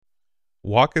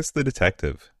Walkus the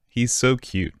detective. He's so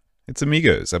cute. It's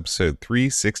Amigos, episode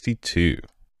 362.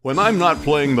 When I'm not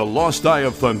playing The Lost Eye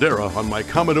of Thundera on my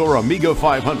Commodore Amiga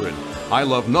 500, I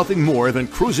love nothing more than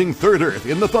cruising Third Earth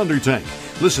in the Thunder Tank,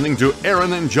 listening to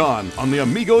Aaron and John on the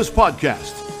Amigos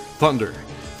podcast. Thunder,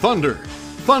 thunder,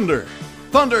 thunder,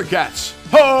 Thundercats.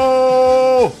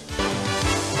 Ho!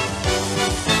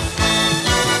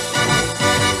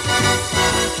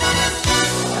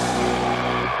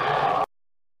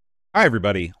 Hi,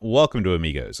 everybody. Welcome to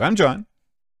Amigos. I'm John.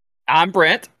 I'm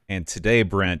Brent. And today,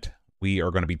 Brent, we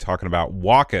are going to be talking about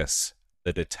Walkus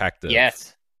the detective.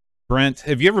 Yes. Brent,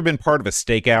 have you ever been part of a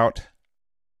stakeout?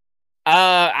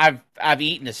 I've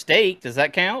eaten a steak. Does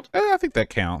that count? I think that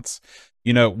counts.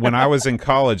 You know, when I was in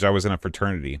college, I was in a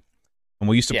fraternity, and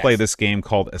we used to play this game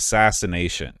called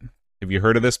Assassination. Have you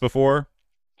heard of this before?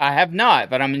 I have not,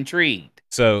 but I'm intrigued.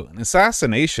 So, in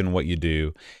Assassination, what you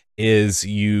do is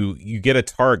you get a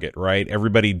target, right?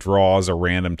 Everybody draws a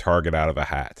random target out of a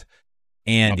hat.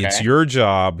 And it's your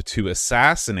job to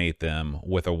assassinate them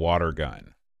with a water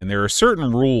gun. And there are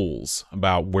certain rules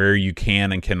about where you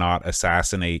can and cannot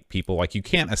assassinate people. Like, you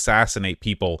can't assassinate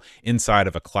people inside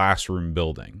of a classroom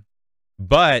building.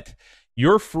 But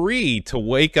you're free to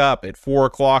wake up at 4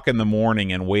 o'clock in the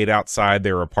morning and wait outside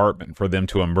their apartment for them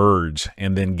to emerge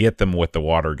and then get them with the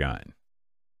water gun.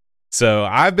 So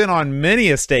I've been on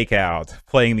many a stakeout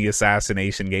playing the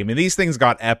assassination game, and these things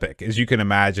got epic, as you can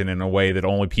imagine, in a way that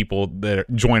only people that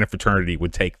join a fraternity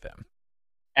would take them.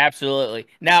 Absolutely.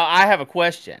 Now, I have a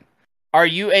question. Can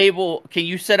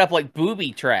you set up like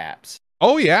booby traps?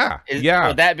 Oh, yeah.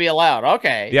 Would that be allowed?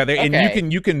 Okay. Yeah,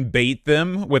 and you can bait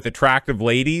them with attractive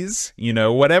ladies, you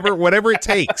know, whatever it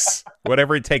takes.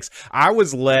 Whatever it takes. I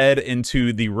was led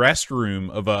into the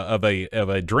restroom of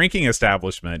a drinking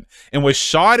establishment and was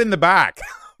shot in the back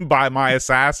by my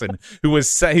assassin who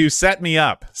set me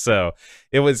up. So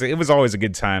it was always a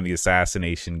good time, the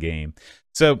assassination game.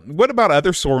 So what about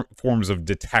other forms of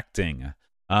detecting?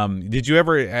 Did you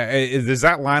ever does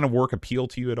that line of work appeal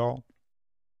to you at all?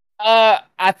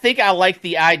 I think I like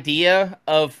the idea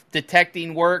of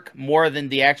detecting work more than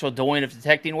the actual doing of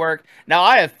detecting work. Now,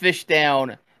 I have fished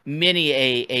down many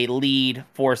a lead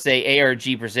for, say,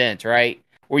 ARG Presents, right?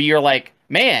 Where you're like,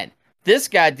 man, this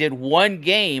guy did one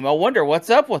game. I wonder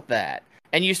what's up with that.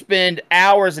 And you spend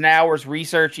hours and hours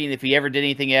researching if he ever did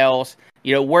anything else,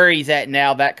 you know, where he's at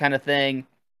now, that kind of thing.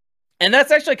 And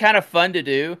that's actually kind of fun to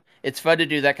do. It's fun to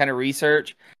do that kind of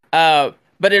research. But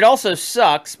it also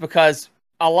sucks because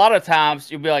a lot of times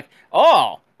you'll be like,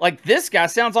 oh, like this guy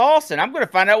sounds awesome. I'm going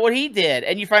to find out what he did.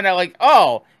 And you find out like,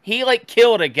 oh, he like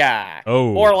killed a guy.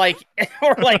 Oh, or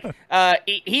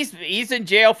he's in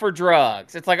jail for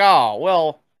drugs. It's like, oh,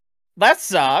 well, that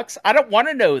sucks. I don't want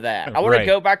to know that. I want to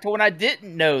go back to when I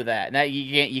didn't know that. Now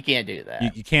you can't do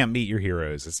that. You can't meet your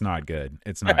heroes. It's not good.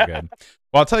 It's not good.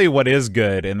 Well, I'll tell you what is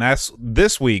good, and that's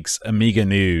this week's Amiga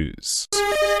News.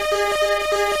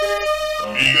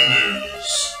 Amiga News.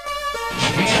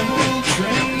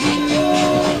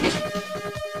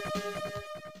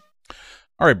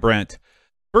 All right, Brent.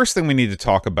 First thing we need to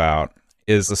talk about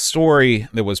is a story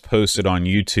that was posted on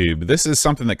YouTube. This is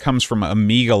something that comes from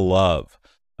Amiga Love.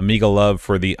 Amiga Love,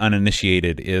 for the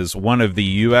uninitiated, is one of the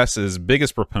US's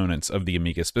biggest proponents of the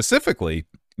Amiga, specifically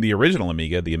the original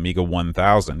Amiga, the Amiga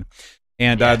 1000.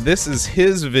 And this is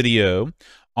his video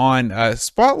on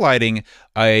spotlighting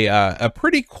a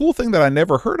pretty cool thing that I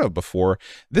never heard of before.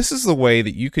 This is the way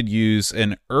that you could use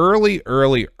an early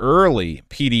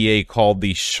PDA called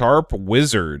the Sharp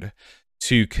Wizard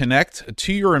to connect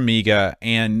to your Amiga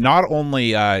and not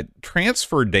only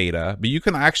transfer data, but you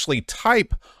can actually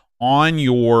type on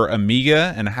your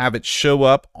Amiga and have it show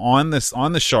up on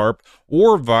the Sharp,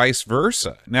 or vice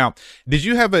versa. Now, did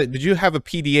you have a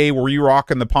PDA? Were you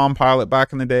rocking the Palm Pilot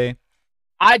back in the day?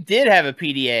 I did have a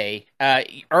PDA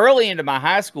early into my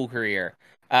high school career.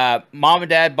 Mom and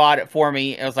Dad bought it for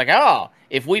me. I was like, oh,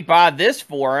 if we buy this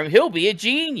for him, he'll be a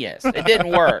genius. It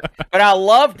didn't work, but I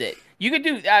loved it. You could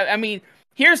do, I mean,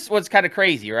 here's what's kind of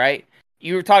crazy, right?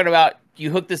 You were talking about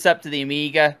you hook this up to the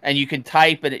Amiga and you can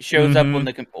type and it shows up on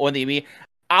the Amiga.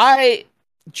 I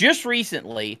just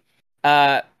recently,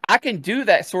 I can do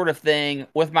that sort of thing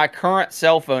with my current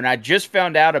cell phone. I just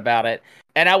found out about it.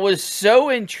 And I was so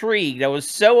intrigued. I was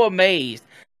so amazed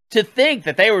to think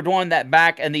that they were doing that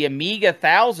back in the Amiga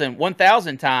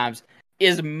 1000 times.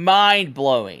 is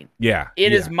mind-blowing. Yeah.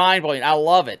 It is mind-blowing. I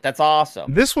love it. That's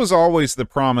awesome. This was always the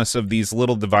promise of these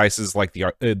little devices like the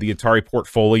Atari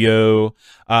Portfolio.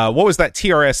 What was that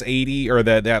TRS-80 or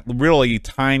that really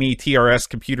tiny TRS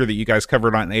computer that you guys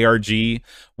covered on ARG,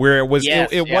 where it was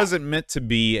it wasn't meant to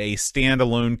be a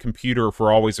standalone computer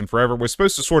for always and forever. It was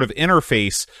supposed to sort of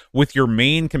interface with your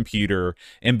main computer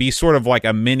and be sort of like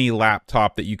a mini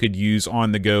laptop that you could use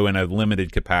on the go in a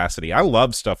limited capacity. I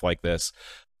love stuff like this.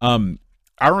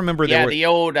 I remember the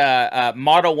old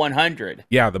Model 100.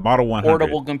 Yeah, the Model 100.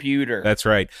 Portable computer. That's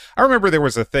right. I remember there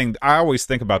was a thing. I always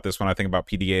think about this when I think about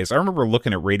PDAs. I remember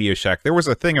looking at Radio Shack. There was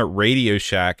a thing at Radio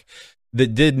Shack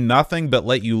that did nothing but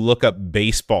let you look up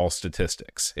baseball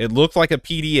statistics. It looked like a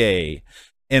PDA,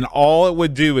 and all it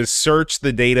would do is search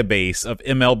the database of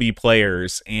MLB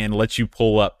players and let you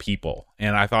pull up people.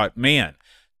 And I thought, man,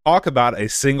 talk about a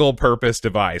single purpose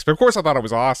device. But of course I thought it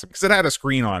was awesome because it had a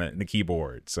screen on it and a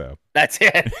keyboard. So that's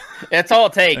it. That's all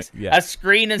it takes. Yeah. A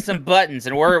screen and some buttons,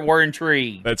 and we're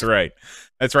intrigued. That's right.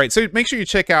 That's right. So make sure you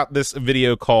check out this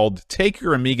video called Take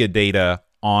Your Amiga Data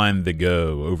on the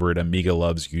Go over at Amiga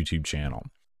Love's YouTube channel.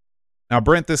 Now,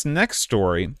 Brent, this next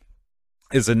story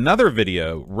is another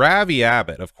video. Ravi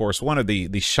Abbott, of course, one of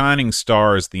the shining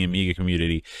stars of the Amiga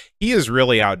community. He has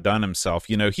really outdone himself.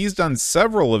 You know, he's done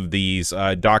several of these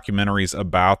documentaries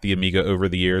about the Amiga over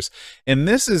the years, and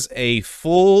this is a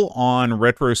full-on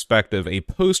retrospective, a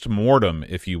post-mortem,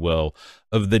 if you will,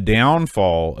 of the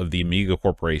downfall of the Amiga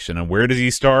Corporation. And where does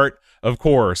he start? Of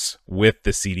course, with the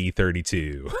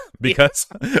CD32. Because,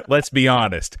 let's be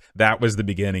honest, that was the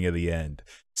beginning of the end.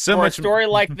 For a story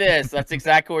like this, that's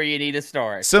exactly where you need to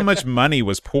start. So much money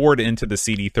was poured into the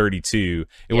CD32.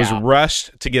 It was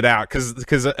rushed to get out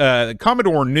because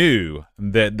Commodore knew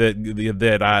that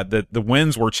the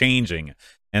winds were changing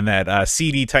and that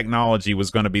CD technology was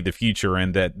going to be the future,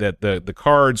 and that the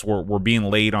cards were being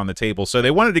laid on the table. So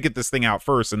they wanted to get this thing out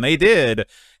first, and they did,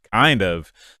 kind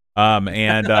of.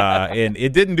 And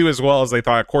it didn't do as well as they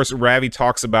thought. Of course, Ravi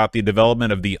talks about the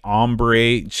development of the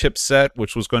Ombre chipset,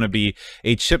 which was going to be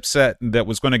a chipset that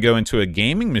was going to go into a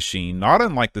gaming machine, not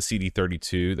unlike the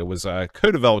CD32, that was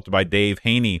co-developed by Dave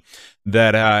Haney,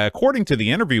 that according to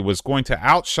the interview was going to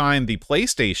outshine the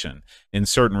PlayStation in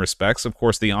certain respects. Of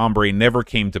course, the Ombre never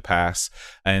came to pass,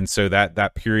 and so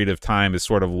that period of time is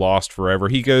sort of lost forever.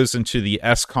 He goes into the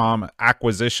ESCOM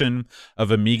acquisition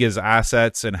of Amiga's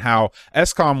assets and how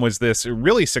ESCOM was this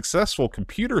really successful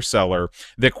computer seller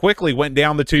that quickly went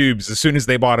down the tubes as soon as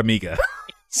they bought Amiga.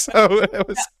 So it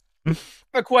was... I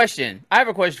have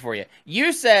a question for you.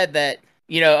 You said that,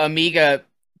 Amiga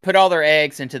put all their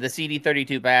eggs into the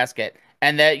CD32 basket,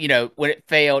 and that, when it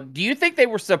failed, do you think they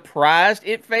were surprised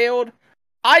it failed?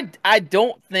 I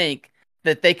don't think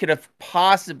that they could have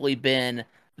possibly been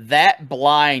that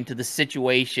blind to the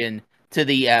situation, to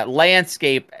the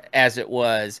landscape as it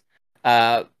was,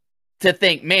 to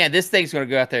think, man, this thing's going to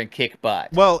go out there and kick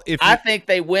butt. Well, I think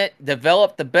they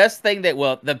developed the best thing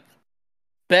the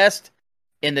best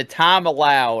in the time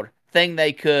allowed thing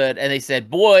they could, and they said,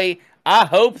 boy, I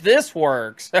hope this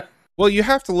works. Well, you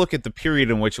have to look at the period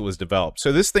in which it was developed.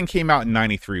 So this thing came out in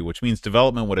 93, which means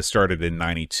development would have started in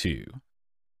 92.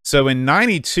 So in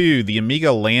 92, the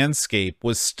Amiga landscape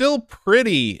was still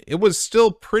pretty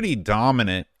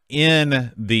dominant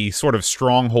in the sort of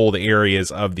stronghold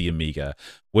areas of the Amiga,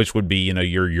 which would be,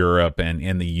 your Europe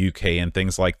and the UK and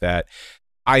things like that.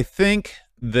 I think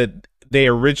that they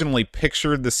originally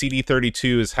pictured the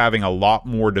CD32 as having a lot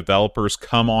more developers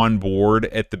come on board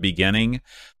at the beginning.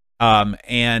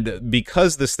 And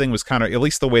because this thing was kind of, at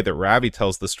least the way that Ravi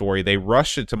tells the story, they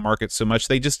rushed it to market so much,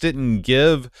 they just didn't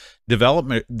give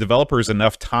developers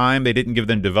enough time. They didn't give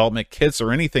them development kits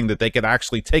or anything that they could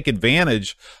actually take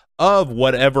advantage of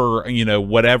whatever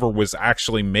was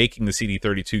actually making the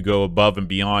CD32 go above and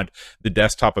beyond the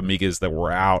desktop Amigas that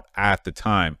were out at the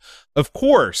time. Of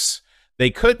course, they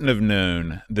couldn't have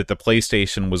known that the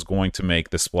PlayStation was going to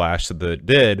make the splash that it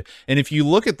did. And if you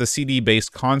look at the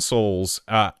CD-based consoles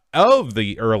of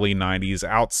the early 90s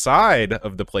outside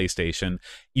of the PlayStation,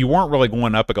 you weren't really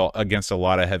going up against a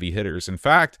lot of heavy hitters. In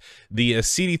fact, the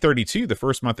CD32, the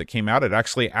first month it came out, it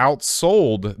actually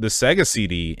outsold the Sega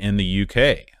CD in the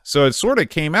UK. So it sort of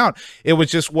came out. It was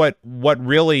just where they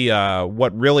really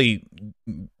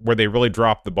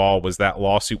dropped the ball was that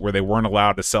lawsuit where they weren't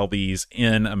allowed to sell these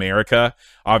in America.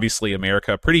 Obviously,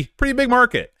 America, pretty big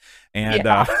market. And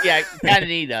kind of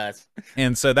need us.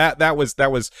 And so that was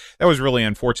really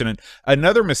unfortunate.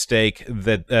 Another mistake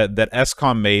that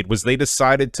ESCOM made was they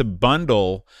decided to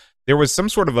bundle. There was some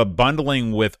sort of a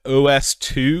bundling with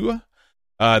OS2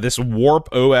 this Warp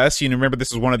OS. You remember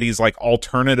this is one of these like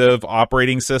alternative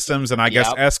operating systems, and I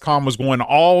guess SCOM was going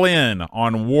all in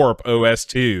on Warp OS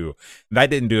 2. That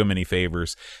didn't do them any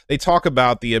favors. They talk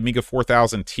about the Amiga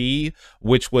 4000T,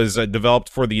 which was developed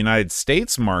for the United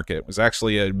States market. It was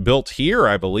actually built here,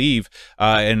 I believe,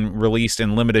 and released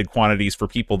in limited quantities for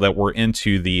people that were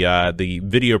into the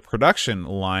video production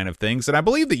line of things. And I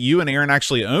believe that you and Aaron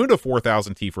actually owned a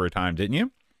 4000T for a time, didn't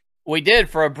you? We did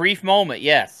for a brief moment,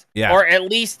 yes. Yeah. Or at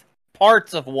least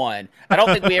parts of one. I don't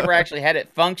think we ever actually had it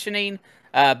functioning.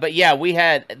 But yeah, we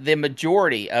had the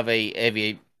majority of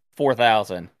a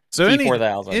 4000. So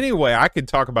T4000. Anyway, I could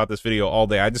talk about this video all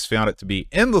day. I just found it to be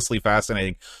endlessly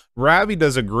fascinating. Ravi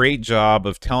does a great job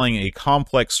of telling a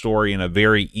complex story in a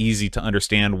very easy to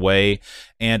understand way,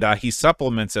 and he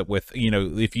supplements it with,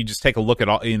 if you just take a look at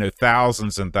all,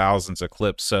 thousands and thousands of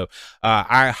clips. So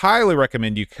I highly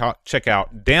recommend you check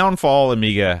out Downfall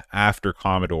Amiga After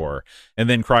Commodore, and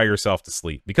then cry yourself to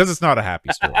sleep, because it's not a happy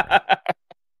story.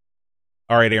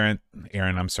 All right, Aaron,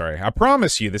 I'm sorry. I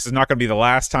promise you this is not going to be the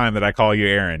last time that I call you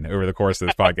Aaron over the course of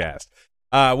this podcast.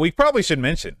 We probably should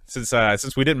mention, since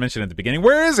we didn't mention at the beginning,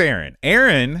 where is Aaron?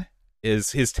 Aaron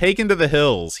is taken to the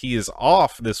hills. He is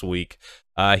off this week.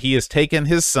 He has taken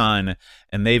his son,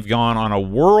 and they've gone on a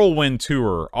whirlwind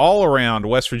tour all around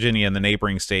West Virginia and the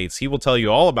neighboring states. He will tell you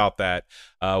all about that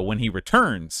when he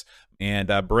returns,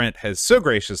 and Brent has so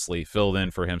graciously filled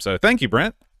in for him. So thank you,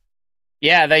 Brent.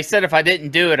 Yeah, they said if I didn't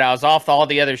do it, I was off to all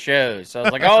the other shows. So I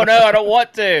was like, oh no, I don't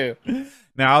want to.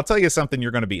 Now, I'll tell you something you're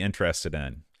going to be interested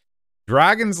in.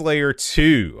 Dragon's Lair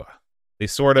 2, the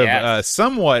sort of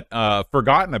somewhat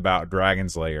forgotten about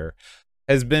Dragon's Lair,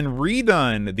 has been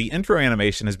redone. The intro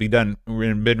animation has been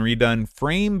redone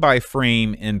frame by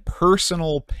frame in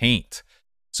Personal Paint.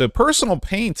 So Personal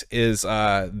Paint is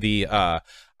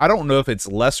I don't know if it's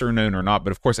lesser known or not, but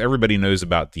of course everybody knows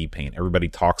about D-Paint. Everybody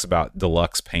talks about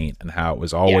Deluxe Paint and how it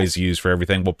was always used for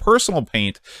everything. Well, Personal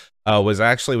Paint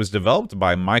was developed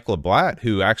by Mike LeBlatt,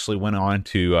 who actually went on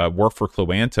to work for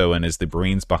Cluanto and is the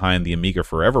brains behind the Amiga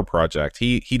Forever project.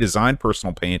 He designed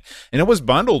Personal Paint, and it was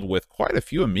bundled with quite a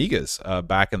few Amigas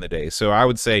back in the day. So I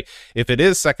would say if it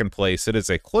is second place, it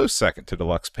is a close second to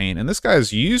Deluxe Paint. And this guy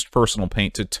has used Personal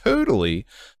Paint to totally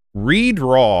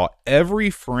redraw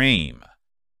every frame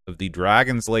of the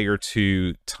Dragon's Lair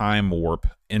 2 Time Warp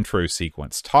intro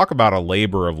sequence. Talk about a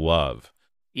labor of love.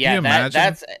 Yeah,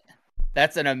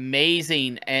 that's an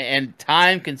amazing and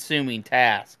time-consuming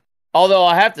task. Although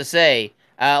I have to say,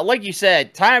 like you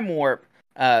said, Time Warp,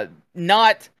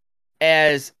 not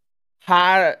as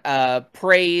high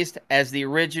praised as the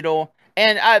original,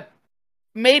 and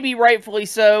maybe rightfully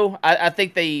so. I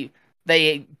think they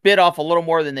bit off a little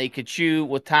more than they could chew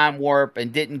with Time Warp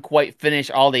and didn't quite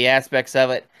finish all the aspects of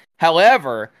it.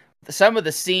 However, some of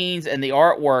the scenes and the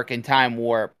artwork in Time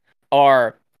Warp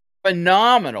are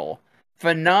phenomenal.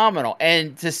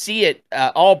 And to see it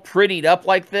all prettied up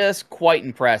like this, quite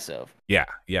impressive. Yeah.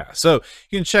 So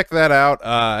you can check that out.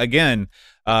 Again,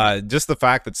 just the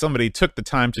fact that somebody took the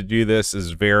time to do this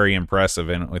is very impressive,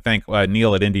 and we thank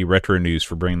Neil at Indie Retro News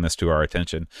for bringing this to our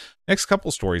attention. Next couple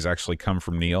stories actually come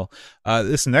from Neil.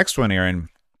 This next one, Aaron,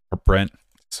 or Brent,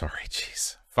 sorry,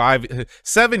 jeez.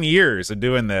 7 years of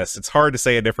doing this. It's hard to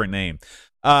say a different name.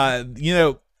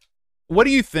 What do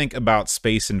you think about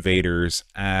Space Invaders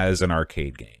as an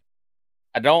arcade game?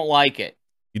 I don't like it.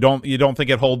 You don't think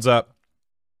it holds up?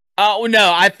 Oh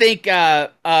no, I think I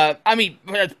mean,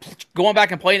 going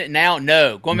back and playing it now,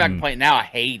 no. Going back and playing it now, I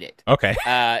hate it. Okay.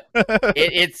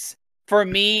 It's for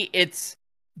me,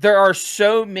 there are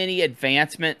so many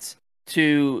advancements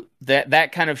to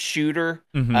that kind of shooter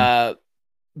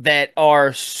that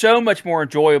are so much more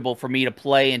enjoyable for me to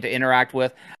play and to interact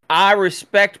with. I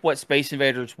respect what Space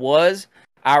Invaders was.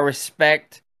 I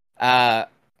respect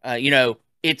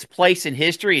its place in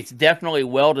history. It's definitely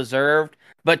well deserved.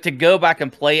 But to go back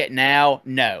and play it now,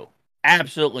 no,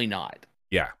 absolutely not.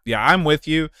 Yeah, I'm with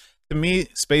you. To me,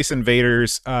 Space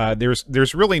Invaders,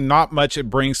 there's really not much it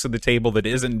brings to the table that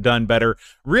isn't done better.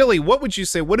 Really, what would you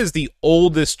say? What is the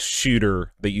oldest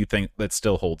shooter that you think that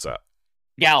still holds up?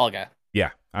 Galaga.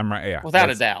 Yeah, I'm right. Yeah, without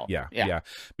a doubt. Yeah.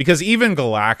 Because even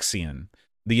Galaxian,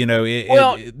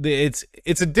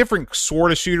 it's a different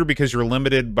sort of shooter because you're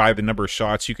limited by the number of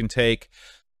shots you can take.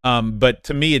 But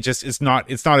to me, it's not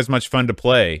as much fun to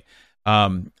play.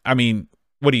 I mean,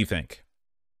 what do you think?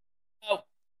 Oh,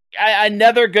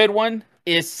 another good one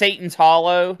is Satan's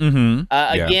Hollow.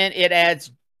 Again, it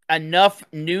adds enough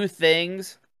new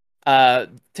things to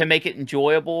make it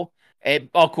enjoyable.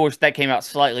 Of course, that came out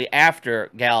slightly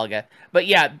after Galaga. But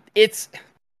yeah, it's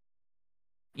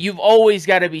you've always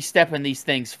got to be stepping these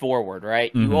things forward,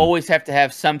 right? Mm-hmm. You always have to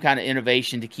have some kind of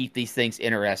innovation to keep these things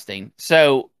interesting.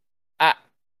 So,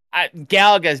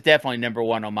 Galaga is definitely number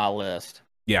one on my list.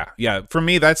 Yeah. For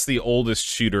me, that's the oldest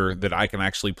shooter that I can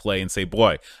actually play and say,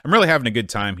 boy, I'm really having a good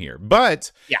time here.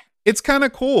 But yeah, it's kind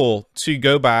of cool to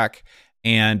go back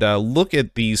and look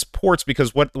at these ports,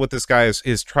 because what this guy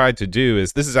is tried to do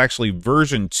is, this is actually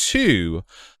version 2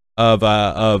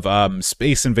 of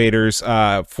Space Invaders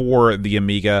for the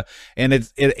Amiga, and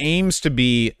it aims to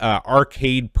be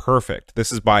arcade perfect.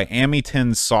 This is by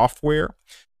Amiton Software.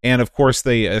 And of course,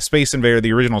 the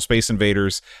original Space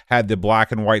Invaders, had the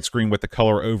black and white screen with the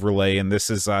color overlay, and this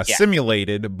is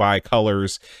simulated by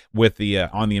colors with the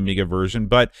on the Amiga version.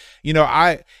 But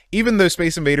even though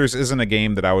Space Invaders isn't a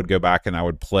game that I would go back and I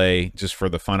would play just for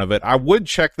the fun of it, I would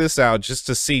check this out just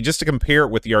to compare it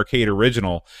with the arcade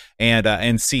original,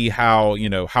 and see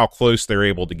how close they're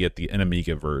able to get an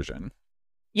Amiga version.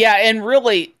 Yeah, and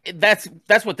really, that's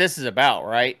what this is about,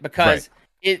 right? Because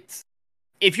it's.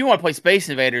 If you want to play Space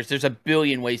Invaders, there's a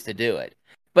billion ways to do it.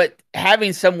 But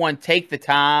having someone take the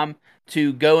time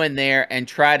to go in there and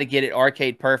try to get it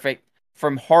arcade perfect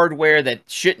from hardware that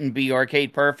shouldn't be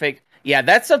arcade perfect, yeah,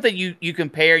 that's something you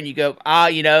compare and you go,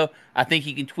 I think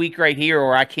he can tweak right here,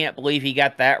 or I can't believe he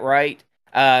got that right.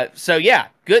 So yeah,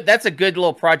 good. That's a good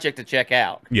little project to check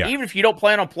out. Yeah. Even if you don't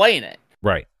plan on playing it.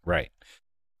 Right.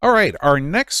 All right. Our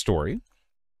next story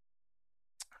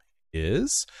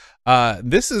is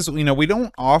this is, we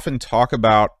don't often talk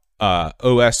about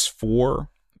OS4,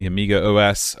 the Amiga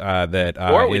OS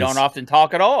or we don't often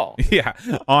talk at all. Yeah,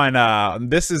 on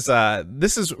this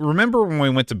is remember when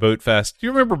we went to Boat Fest? Do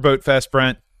you remember Boat Fest,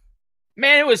 Brent?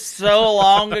 Man, it was so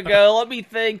long ago. Let me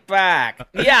think back.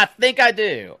 Yeah, I think I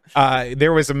do.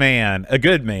 There was a man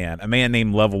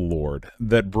named Level Lord,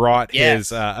 that brought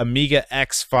his Amiga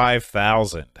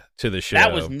X5000 to the show.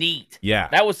 That was neat. Yeah,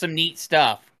 that was some neat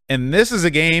stuff. And this is a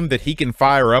game that he can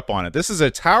fire up on it. This is a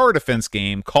tower defense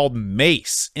game called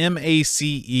Mace,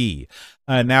 M-A-C-E.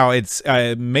 Now, it's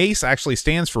Mace actually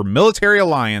stands for Military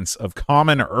Alliance of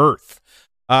Common Earth.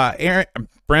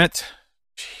 Brent,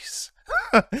 jeez.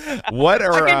 What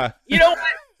are... You know what?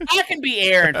 I can be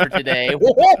Aaron for today.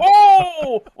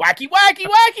 Whoa! Wacky, wacky,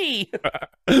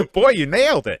 wacky! Boy, you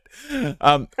nailed it.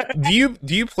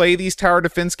 Do you play these tower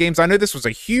defense games? I know this was a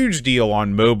huge deal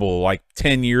on mobile like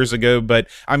 10 years ago, but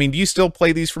I mean, do you still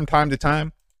play these from time to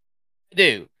time? I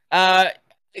do.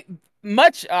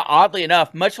 Much oddly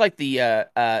enough, much like the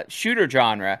shooter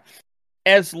genre,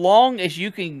 as long as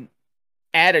you can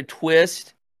add a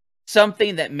twist,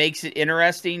 something that makes it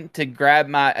interesting to grab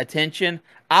my attention,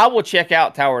 I will check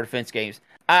out tower defense games.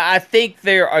 I think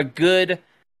they're a good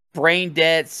brain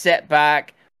dead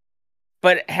setback,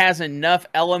 but it has enough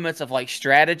elements of like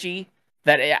strategy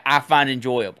that I find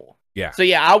enjoyable. Yeah. So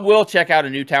yeah, I will check out a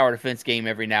new tower defense game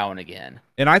every now and again.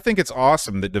 And I think it's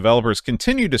awesome that developers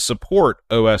continue to support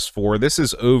OS4. This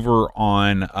is over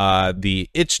on the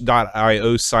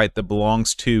itch.io site that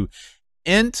belongs to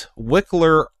Int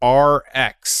Wickler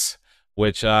RX.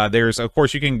 Which there's, of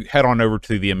course, you can head on over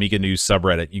to the Amiga News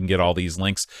subreddit. You can get all these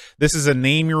links. This is a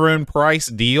name your own price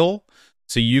deal,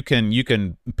 so you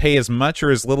can pay as much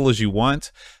or as little as you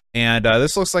want. And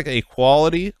this looks like a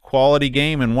quality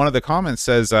game. And one of the comments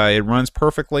says it runs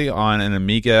perfectly on an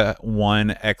Amiga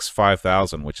 1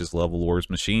 X5000, which is Level Lord's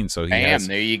machine. So there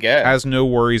you go. Has no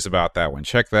worries about that one.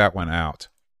 Check that one out.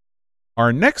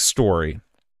 Our next story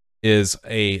is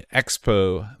a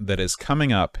expo that is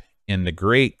coming up in the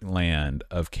great land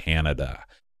of Canada.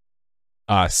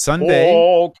 Sunday.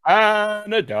 Oh,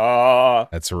 Canada.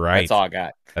 That's right. That's all I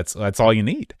got. That's all you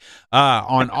need.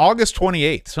 On August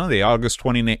 28th, Sunday, August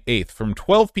 28th, from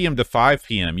 12 p.m. to 5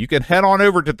 p.m., you can head on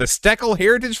over to the Steckle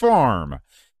Heritage Farm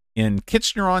in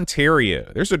Kitchener,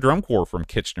 Ontario. There's a drum corps from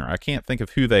Kitchener. I can't think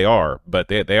of who they are, but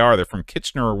they're from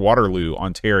Kitchener, Waterloo,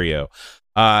 Ontario.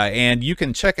 And you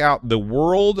can check out the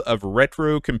World of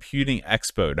Retro Computing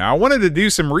Expo. Now, I wanted to do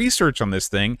some research on this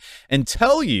thing and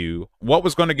tell you what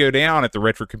was going to go down at the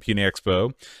Retro Computing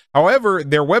Expo. However,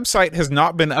 their website has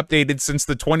not been updated since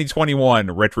the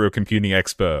 2021 Retro Computing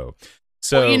Expo.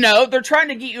 So, well, they're trying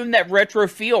to get you in that retro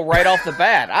feel right off the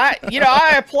bat.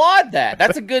 I applaud that.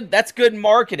 That's good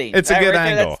marketing. It's a good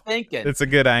angle. That's thinking. It's a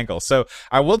good angle. So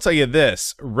I will tell you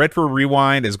this, Retro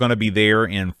Rewind is going to be there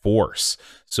in force.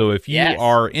 So if you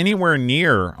are anywhere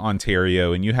near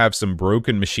Ontario and you have some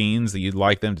broken machines that you'd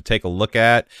like them to take a look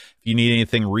at, if you need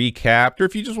anything recapped, or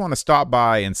if you just want to stop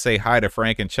by and say hi to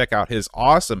Frank and check out his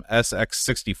awesome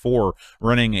SX64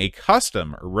 running a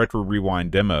custom Retro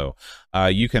Rewind demo,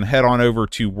 you can head on over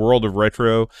to World of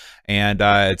Retro, and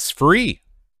it's free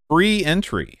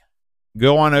entry.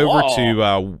 Go on over Whoa. to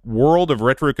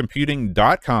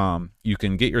worldofretrocomputing.com. You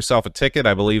can get yourself a ticket.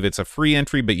 I believe it's a free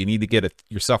entry, but you need to get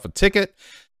yourself a ticket.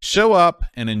 Show up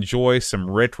and enjoy some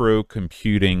retro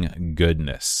computing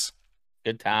goodness.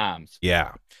 Good times.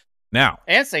 Yeah. Now,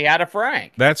 And say hi to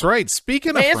Frank. that's right.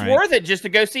 Speaking of Hey, Frank, it's worth it just to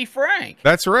go see Frank.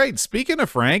 that's right. Speaking of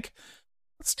Frank,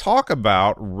 let's talk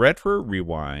about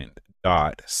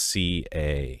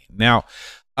RetroRewind.ca. Now,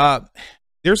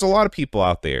 there's a lot of people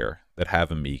out there that have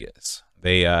Amigas.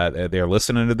 They're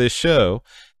listening to this show,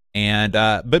 and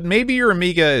but maybe your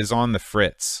Amiga is on the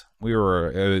fritz.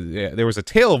 There was a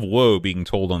tale of woe being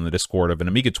told on the Discord of an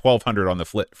Amiga 1200 on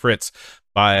the fritz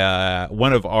by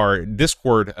one of our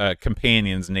Discord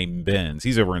companions named Benz.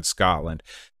 He's over in Scotland,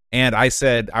 and I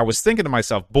was thinking to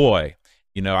myself, boy,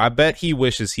 I bet he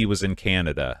wishes he was in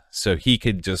Canada so he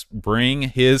could just bring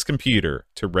his computer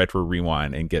to Retro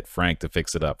Rewind and get Frank to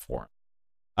fix it up for him.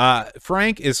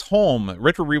 Frank is home.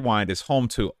 Retro Rewind is home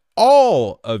to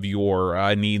all of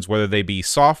your needs, whether they be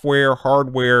software,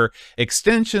 hardware,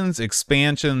 extensions,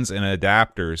 expansions, and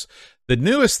adapters. The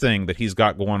newest thing that he's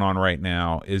got going on right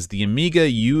now is the Amiga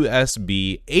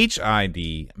USB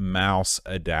HID mouse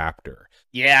adapter.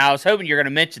 Yeah, I was hoping you were going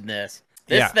to mention this.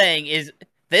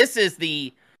 This is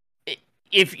the,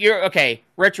 if you're, okay,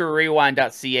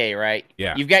 RetroRewind.ca, right?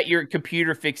 Yeah. You've got your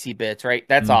computer fixie bits, right?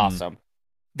 That's awesome.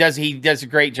 He does a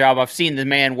great job. I've seen the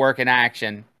man work in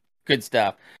action. Good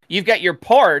stuff. You've got your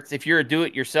parts if you're a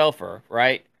do-it-yourselfer,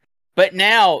 right? But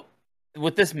now,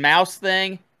 with this mouse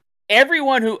thing,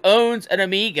 everyone who owns an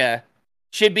Amiga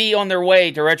should be on their way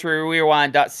to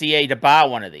RetroRewind.ca to buy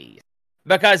one of these.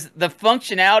 Because the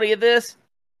functionality of this,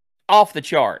 off the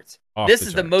charts. This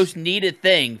is the most needed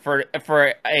thing for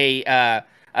a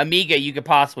Amiga you could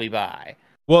possibly buy.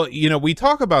 Well, we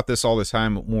talk about this all the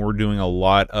time when we're doing a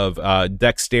lot of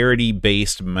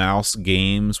dexterity-based mouse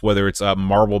games, whether it's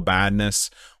Marble Madness.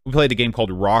 We played a game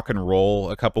called Rock and Roll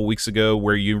a couple weeks ago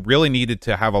where you really needed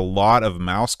to have a lot of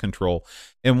mouse control.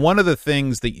 And one of the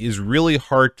things that is really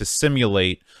hard to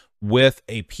simulate with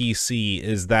a PC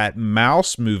is that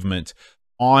mouse movement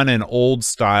on an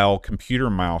old-style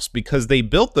computer mouse, because they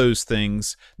built those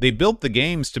things, they built the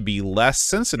games to be less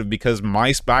sensitive because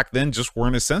mice back then just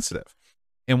weren't as sensitive.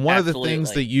 And one of the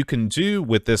things that you can do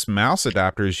with this mouse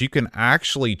adapter is you can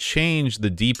actually change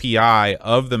the DPI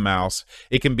of the mouse.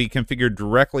 It can be configured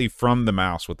directly from the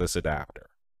mouse with this adapter.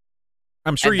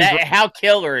 I'm sure how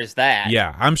killer is that?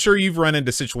 Yeah, I'm sure you've run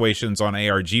into situations on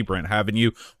ARG, Brent, haven't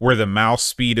you, where the mouse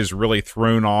speed is really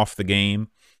thrown off the game?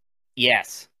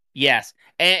 Yes.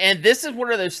 And this is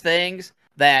one of those things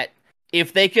that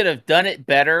if they could have done it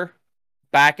better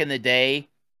back in the day,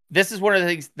 this is one of the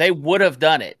things they would have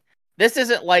done it. This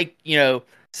isn't like,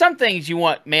 some things you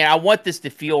want, man, I want this to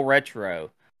feel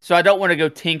retro, so I don't want to go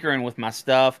tinkering with my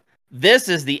stuff. This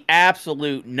is the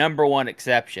absolute number one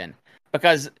exception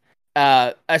because,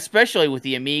 especially with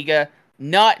the Amiga,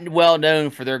 not well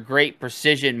known for their great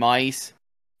precision mice,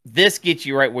 this gets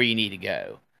you right where you need to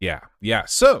go. Yeah.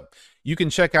 So you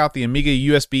can check out the Amiga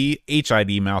USB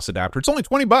HID mouse adapter. It's only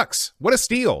 $20. What a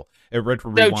steal at Retro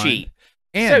Rewind. So cheap.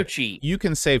 And so cheap. You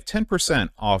can save 10%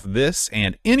 off this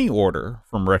and any order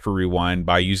from Retro Rewind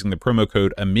by using the promo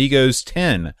code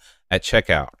Amigos10 at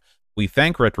checkout. We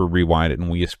thank Retro Rewind and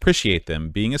we appreciate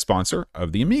them being a sponsor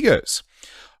of the Amigos.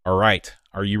 All right.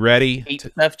 Are you ready?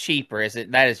 Stuff cheaper, is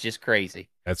it? That is just crazy.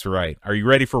 That's right. Are you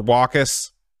ready for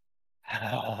Walkus?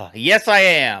 Yes, I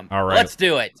am. All right. Let's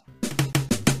do it.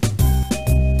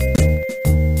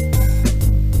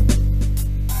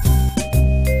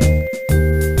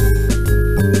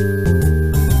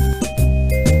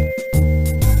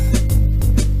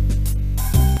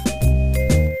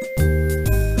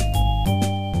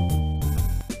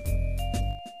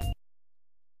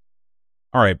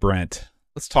 All right, Brent,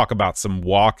 let's talk about some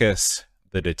Walkus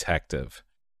the Detective.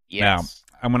 Yes. Now,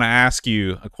 I'm going to ask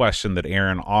you a question that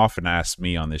Aaron often asks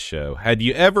me on this show. Had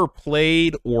you ever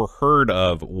played or heard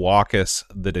of Walkus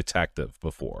the Detective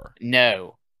before?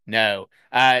 No.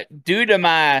 Due to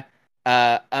my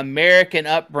American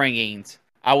upbringings,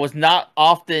 I was not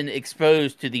often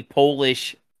exposed to the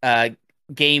Polish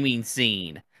gaming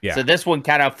scene. Yeah. So this one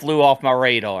kind of flew off my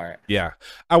radar. Yeah.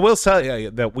 I will tell you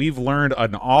that we've learned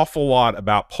an awful lot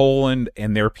about Poland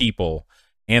and their people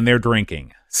and their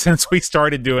drinking since we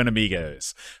started doing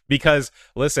Amigos. Because,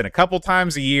 listen, a couple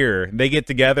times a year, they get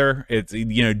together. It's,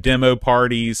 demo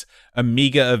parties,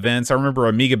 Amiga events. I remember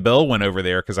Amiga Bill went over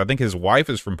there because I think his wife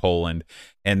is from Poland.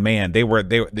 And, man, it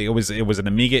was an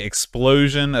Amiga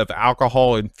explosion of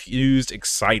alcohol-infused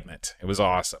excitement. It was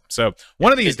awesome. So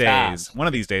one of these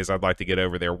days, I'd like to get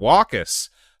over there. Walkus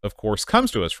of course,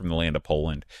 comes to us from the land of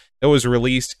Poland. It was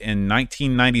released in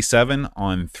 1997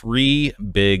 on 3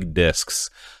 big discs.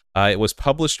 It was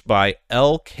published by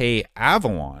LK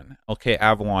Avalon. LK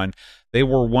Avalon, they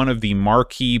were one of the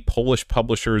marquee Polish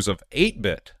publishers of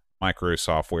 8-bit micro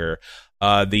software.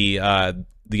 The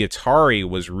Atari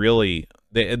was really...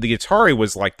 The Atari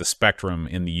was like the Spectrum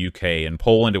in the UK. In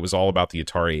Poland, it was all about the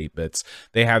Atari 8-bits.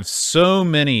 They have so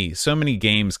many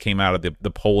games came out of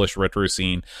the Polish retro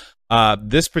scene.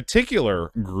 This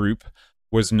particular group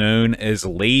was known as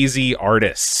Lazy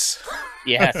Artists.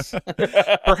 Yes.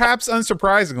 Perhaps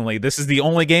unsurprisingly, this is the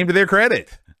only game to their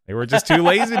credit. They were just too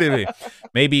lazy to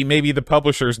be. Maybe the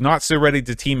publisher's not so ready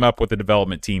to team up with a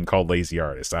development team called Lazy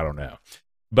Artists. I don't know.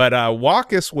 But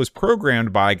Walkus was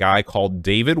programmed by a guy called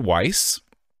David Weiss.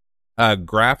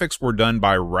 Graphics were done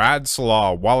by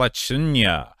Radslaw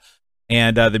Walachinya.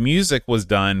 And the music was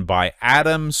done by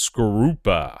Adam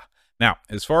Skorupa. Now,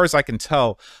 as far as I can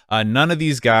tell, none of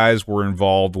these guys were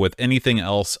involved with anything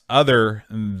else other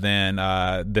than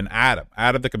Adam.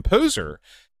 Adam, the composer,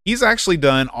 he's actually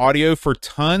done audio for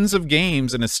tons of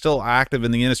games and is still active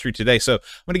in the industry today. So I'm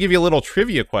going to give you a little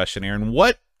trivia question, Aaron.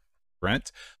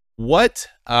 Brent, what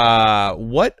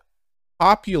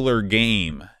popular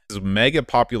game, this mega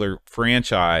popular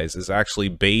franchise, is actually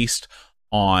based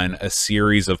on a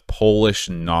series of Polish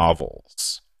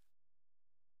novels?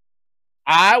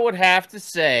 I would have to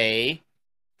say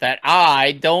that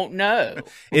I don't know.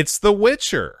 It's The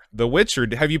Witcher. The Witcher.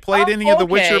 Have you played any of The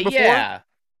Witcher before? Yeah.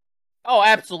 Oh,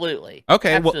 absolutely.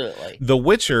 Okay, absolutely. Well, The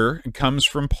Witcher comes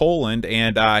from Poland,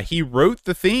 and he wrote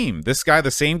the theme. This guy,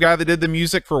 the same guy that did the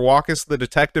music for Walkus the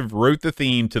Detective, wrote the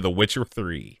theme to The Witcher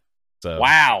 3. So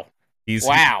wow. He's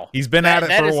been at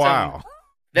it for a while.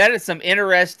 That is some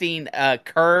interesting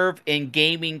curve in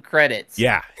gaming credits.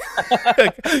 Yeah.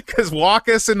 Because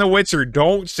Walkus and The Witcher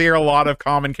don't share a lot of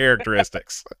common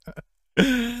characteristics.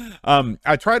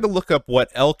 I tried to look up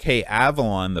what LK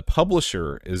Avalon, the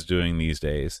publisher, is doing these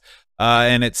days.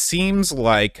 And it seems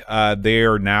like they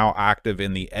are now active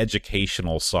in the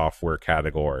educational software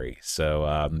category.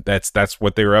 So that's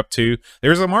what they're up to.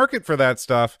 There's a market for that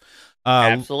stuff.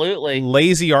 Absolutely.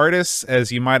 Lazy Artists,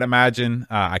 as you might imagine,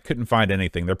 I couldn't find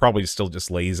anything. They're probably still just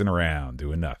lazing around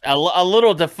doing nothing. A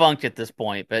little defunct at this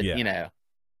point, but yeah. you know.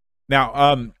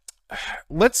 Now,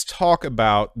 let's talk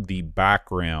about the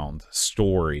background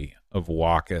story of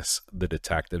Walkus the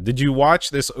Detective. Did you watch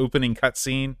this opening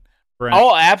cutscene, Brent?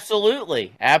 Oh,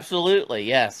 absolutely. Absolutely,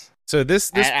 yes. So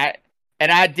this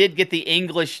and I did get the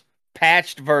English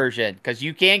patched version, because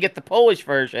you can get the Polish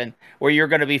version where you're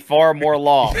going to be far more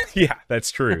long. Yeah,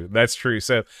 that's true. That's true.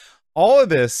 So all of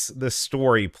this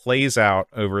story plays out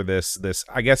over this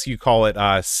I guess you call it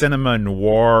cinema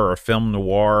noir or film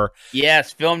noir.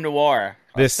 Yes, film noir.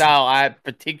 This style I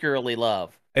particularly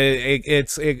love.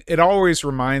 It always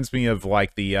reminds me of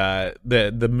like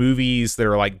the movies that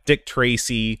are like Dick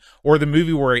Tracy, or the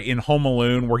movie where in Home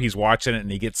Alone where he's watching it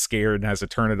and he gets scared and has to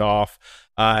turn it off.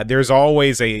 There's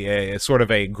always a sort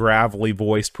of a gravelly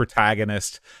voiced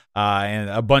protagonist and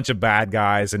a bunch of bad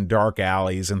guys in dark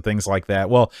alleys and things like that.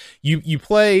 Well, you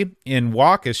play in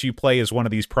Walkus, you play as one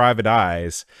of these private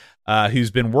eyes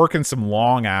who's been working some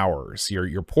long hours.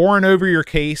 You're poring over your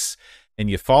case and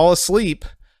you fall asleep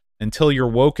until you're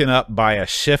woken up by a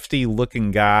shifty looking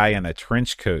guy in a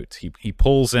trench coat. He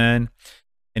pulls in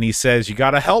and he says, "You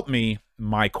got to help me.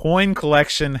 My coin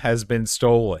collection has been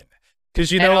stolen."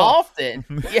 Because often,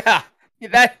 yeah,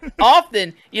 that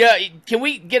often, can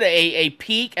we get a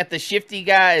peek at the shifty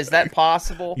guy? Is that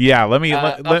possible? Yeah, let me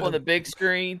up on the big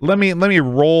screen. Let me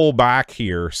roll back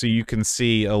here so you can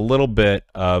see a little bit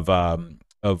of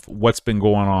what's been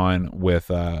going on with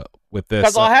this.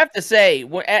 Because I'll have to say,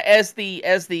 as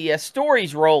the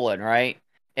story's rolling, right,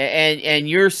 and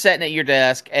you're sitting at your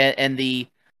desk, and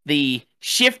the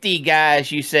shifty guy,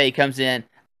 as you say, comes in.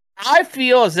 I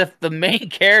feel as if the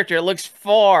main character looks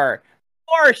far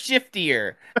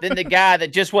shiftier than the guy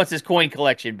that just wants his coin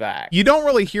collection back. You don't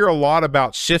really hear a lot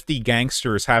about shifty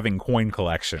gangsters having coin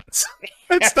collections.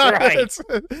 It's not right.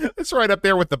 It's right up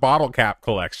there with the bottle cap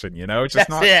collection, It's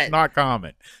just not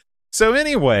common. So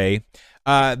anyway,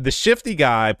 the shifty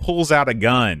guy pulls out a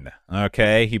gun.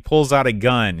 Okay, he pulls out a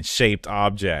gun-shaped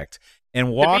object, and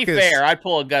Walkus. To be fair, I'd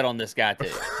pull a gun on this guy too.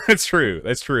 That's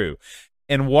true.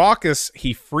 And Walkus,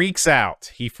 he freaks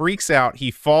out. He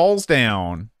falls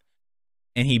down,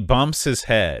 and he bumps his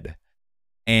head,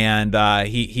 and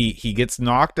he gets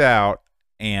knocked out.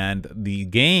 And the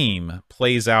game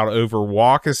plays out over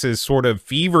Walkus's sort of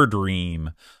fever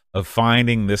dream of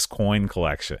finding this coin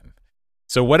collection.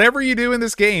 So whatever you do in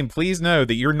this game, please know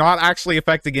that you're not actually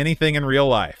affecting anything in real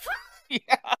life.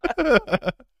 Yeah.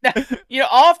 Now,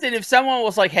 often if someone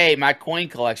was like, "Hey, my coin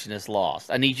collection is lost.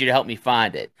 I need you to help me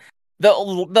find it," the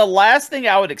last thing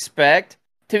I would expect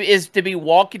is to be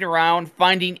walking around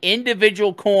finding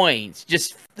individual coins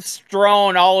just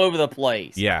strewn all over the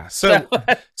place. Yeah. So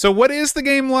what is the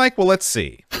game like? Well, let's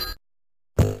see.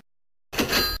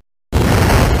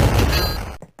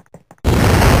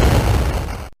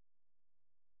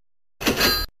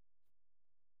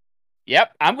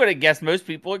 Yep, I'm going to guess most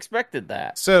people expected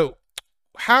that. So,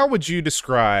 how would you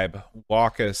describe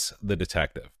Walkus the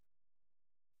Detective?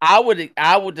 I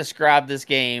would describe this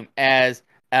game as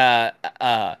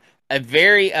a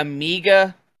very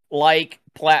Amiga-like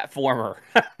platformer.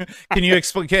 Can you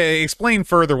explain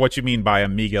further what you mean by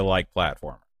Amiga-like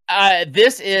platformer?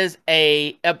 This is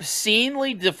a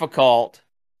obscenely difficult,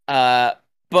 but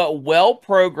well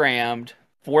programmed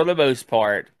for the most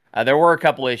part. There were a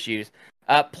couple issues.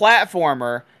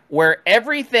 Platformer where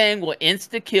everything will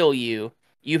insta kill you.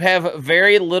 You have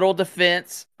very little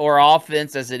defense or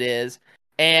offense as it is,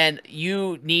 and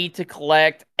you need to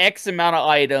collect X amount of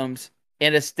items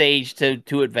in a stage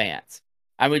to advance.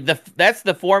 I mean, that's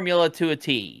the formula to a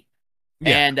T,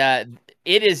 and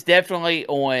it is definitely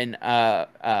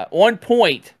on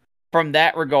point from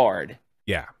that regard.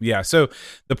 Yeah. So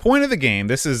the point of the game,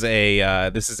 this is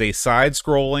a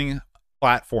side-scrolling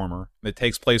platformer that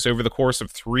takes place over the course of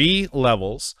 3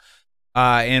 levels.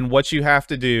 And what you have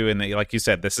to do, and like you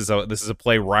said, this is a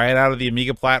play right out of the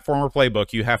Amiga platformer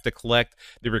playbook. You have to collect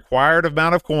the required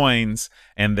amount of coins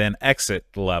and then exit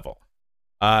the level.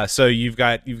 So you've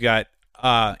got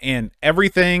and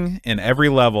everything in every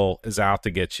level is out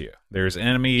to get you. There's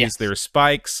enemies, yes. There's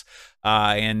spikes,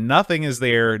 and nothing is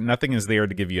there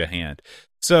to give you a hand.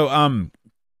 So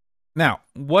now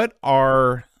what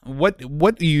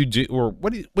do you do, or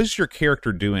what is your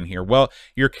character doing here? Well,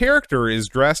 your character is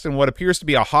dressed in what appears to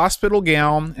be a hospital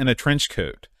gown and a trench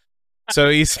coat.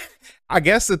 So I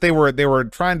guess that they were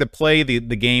trying to play the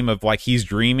game of like he's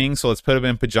dreaming, so let's put him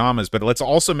in pajamas, but let's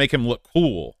also make him look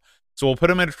cool. So we'll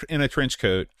put him in a trench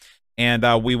coat, and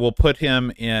we will put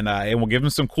him in, and we'll give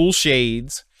him some cool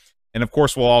shades, and of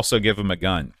course we'll also give him a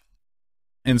gun.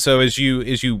 And so as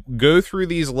you go through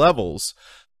these levels,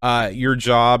 your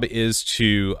job is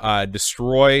to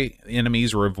destroy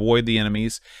enemies or avoid the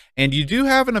enemies, and you do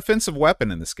have an offensive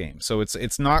weapon in this game. So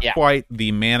it's not quite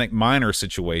the Manic Miner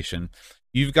situation.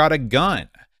 You've got a gun,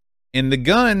 and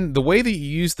the way that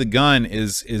you use the gun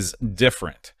is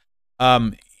different.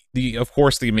 Of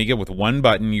course, the Amiga with one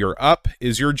button, your up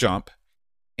is your jump,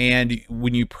 and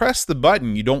when you press the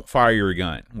button, you don't fire your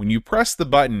gun. When you press the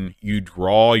button, you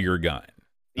draw your gun.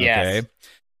 Okay. Yes.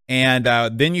 And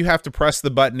then you have to press the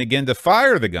button again to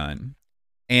fire the gun.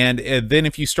 And then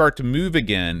if you start to move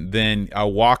again, then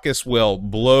Walkus will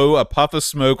blow a puff of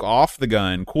smoke off the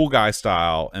gun, cool guy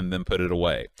style, and then put it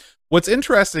away. What's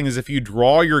interesting is if you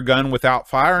draw your gun without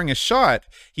firing a shot,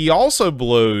 he also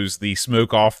blows the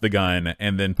smoke off the gun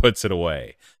and then puts it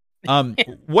away.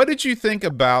 What did you think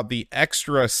about the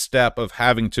extra step of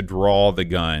having to draw the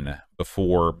gun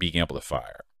before being able to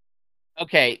fire?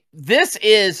 Okay, this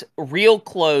is real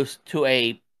close to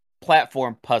a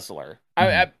platform puzzler.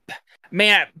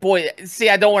 Man, boy, see,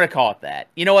 I don't want to call it that.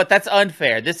 You know what? That's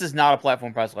unfair. This is not a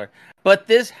platform puzzler. But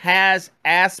this has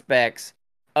aspects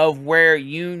of where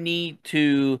you need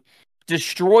to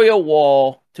destroy a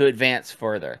wall to advance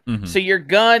further. Mm-hmm. So your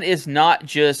gun is not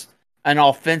just an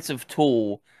offensive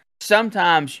tool.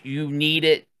 Sometimes you need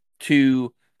it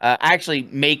to actually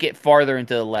make it farther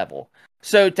into the level.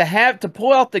 So to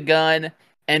pull out the gun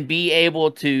and be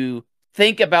able to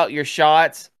think about your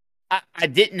shots, I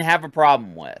didn't have a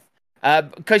problem with.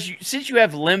 Because since you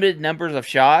have limited numbers of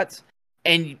shots,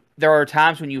 and there are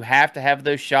times when you have to have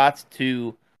those shots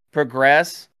to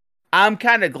progress, I'm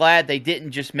kind of glad they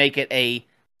didn't just make it a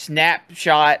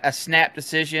snapshot, a snap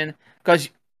decision, because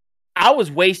I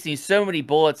was wasting so many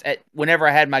bullets whenever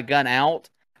I had my gun out.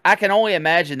 I can only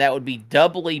imagine that would be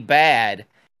doubly bad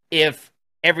if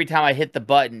every time I hit the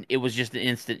button, it was just an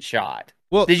instant shot.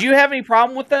 Well, did you have any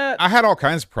problem with that? I had all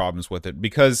kinds of problems with it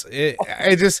because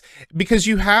because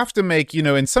you have to make,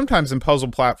 and sometimes in puzzle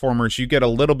platformers, you get a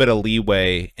little bit of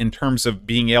leeway in terms of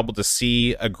being able to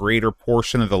see a greater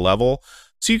portion of the level.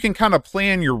 So you can kind of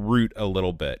plan your route a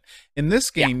little bit. In this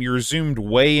game, you're zoomed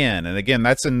way in. And again,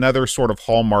 that's another sort of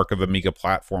hallmark of Amiga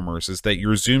platformers is that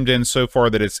you're zoomed in so far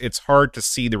that it's hard to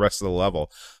see the rest of the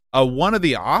level. One of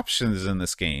the options in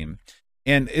this game,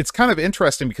 and it's kind of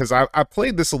interesting because I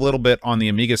played this a little bit on the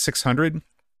Amiga 600,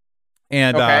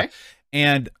 and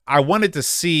and I wanted to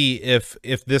see if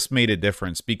this made a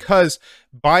difference, because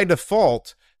by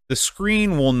default the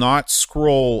screen will not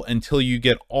scroll until you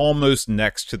get almost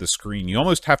next to the screen. You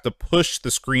almost have to push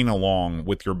the screen along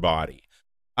with your body.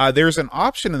 There's an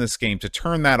option in this game to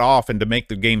turn that off and to make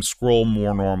the game scroll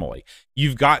more normally.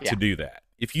 You've got to do that.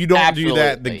 If you don't do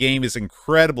that, the game is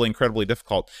incredibly, incredibly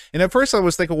difficult. And at first I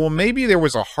was thinking, well, maybe there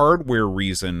was a hardware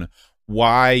reason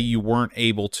why you weren't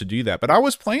able to do that. But I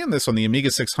was playing this on the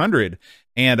Amiga 600,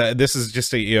 and this is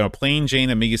just a plain Jane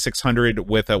Amiga 600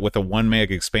 with a 1 meg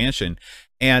expansion,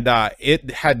 and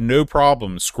it had no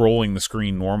problem scrolling the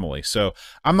screen normally. So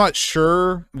I'm not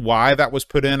sure why that was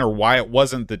put in or why it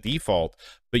wasn't the default,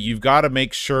 but you've got to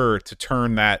make sure to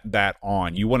turn that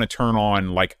on. You want to turn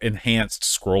on like enhanced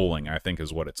scrolling, I think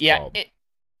is what it's called.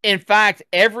 In fact,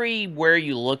 everywhere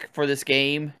you look for this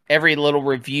game, every little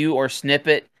review or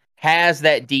snippet has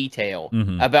that detail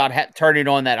about turning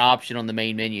on that option on the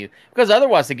main menu, because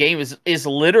otherwise the game is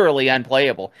literally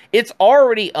unplayable. It's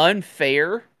already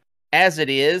unfair as it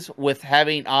is with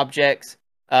having objects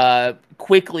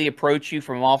quickly approach you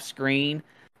from off screen,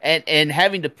 and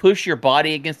having to push your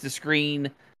body against the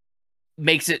screen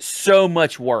makes it so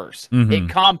much worse. It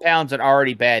compounds an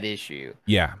already bad issue.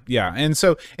 Yeah. And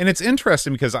it's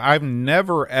interesting because I've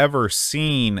never ever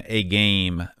seen a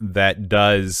game that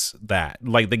does that.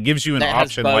 Like that gives you an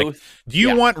option like, do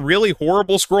you want really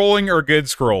horrible scrolling or good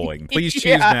scrolling? Please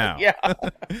choose now. Yeah.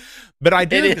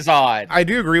 But it is odd. I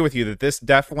do agree with you that this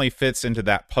definitely fits into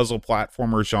that puzzle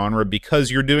platformer genre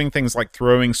because you're doing things like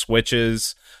throwing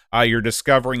switches, you're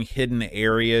discovering hidden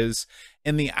areas,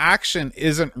 and the action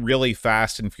isn't really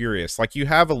fast and furious. Like, you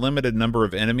have a limited number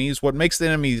of enemies. What makes the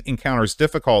enemy encounters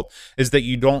difficult is that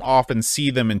you don't often see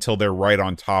them until they're right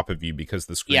on top of you because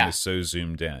the screen is so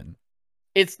zoomed in.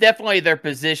 It's definitely their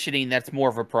positioning that's more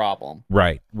of a problem.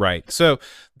 Right. So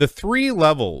the 3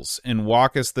 levels in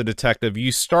Wachus the Detective,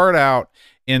 you start out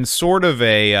in sort of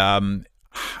a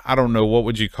I don't know, what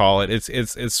would you call it?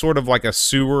 It's sort of like a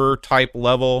sewer type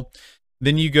level.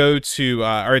 Then you go to,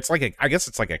 or it's like I guess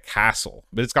it's like a castle,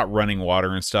 but it's got running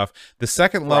water and stuff. The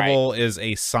second level is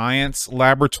a science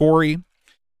laboratory,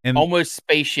 and almost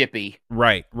spaceshipy.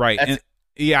 Right. And,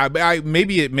 yeah,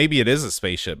 maybe it is a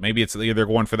spaceship. Maybe it's they're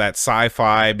going for that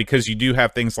sci-fi because you do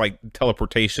have things like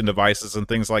teleportation devices and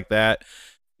things like that.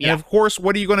 And of course,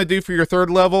 what are you going to do for your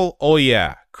 3rd level? Oh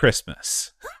yeah,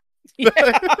 Christmas.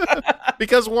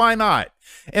 Because why not?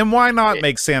 And why not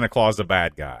make Santa Claus a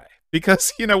bad guy?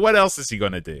 Because, what else is he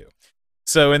going to do?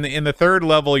 So in the 3rd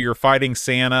level, you're fighting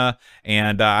Santa,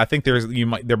 and I think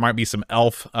there might be some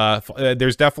elf.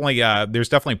 There's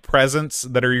definitely presents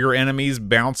that are your enemies,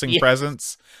 bouncing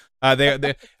presents.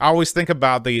 I always think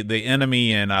about the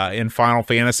enemy in Final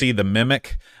Fantasy, the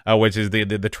Mimic, which is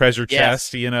the treasure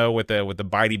chest, with the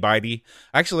bitey.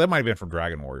 Actually, that might have been from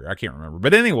Dragon Warrior. I can't remember,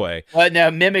 but anyway.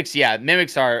 No, Mimics. Yeah,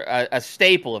 Mimics are a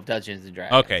staple of Dungeons and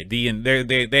Dragons. Okay,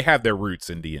 they have their roots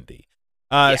in D&D.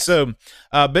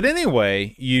 But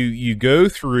anyway, you go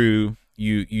through.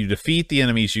 You defeat the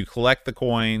enemies, you collect the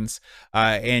coins,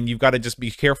 and you've got to just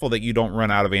be careful that you don't run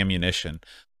out of ammunition.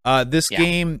 This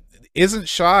game isn't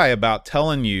shy about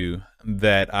telling you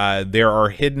that there are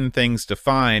hidden things to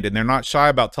find, and they're not shy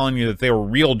about telling you that they were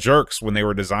real jerks when they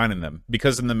were designing them.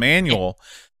 Because in the manual,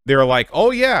 they're like,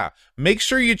 oh yeah, make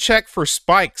sure you check for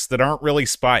spikes that aren't really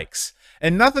spikes.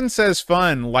 And nothing says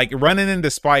fun like running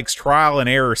into spikes trial and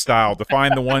error style to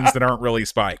find the ones that aren't really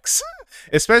spikes.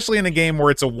 Especially in a game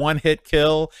where it's a one-hit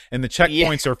kill and the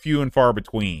checkpoints are few and far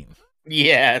between.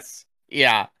 Yes.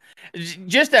 Yeah.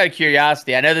 Just out of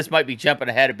curiosity, I know this might be jumping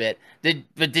ahead a bit.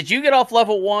 Did you get off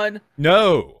level 1?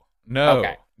 No.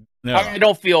 Okay. No. I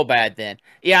don't feel bad then.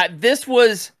 Yeah, this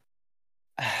was.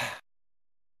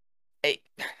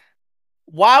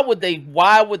 Why would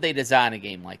they design a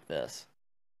game like this?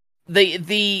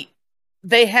 They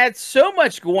had so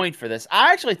much going for this.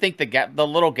 I actually think the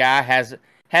little guy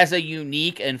has a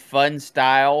unique and fun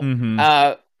style.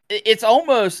 It's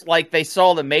almost like they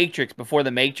saw The Matrix before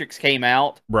The Matrix came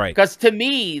out. Right. Because to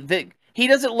me, he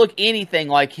doesn't look anything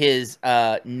like his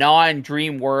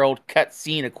non-Dream World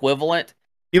cutscene equivalent.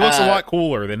 He looks a lot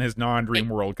cooler than his non-Dream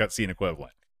World cutscene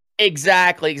equivalent.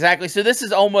 Exactly. So this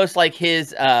is almost like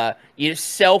his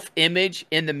self-image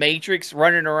in The Matrix,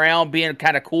 running around being a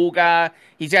kind of cool guy.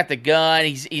 He's got the gun.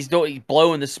 He's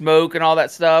blowing the smoke and all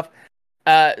that stuff.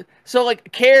 So like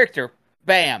character,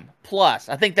 bam, plus.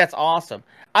 I think that's awesome.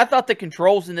 I thought the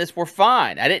controls in this were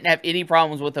fine. I didn't have any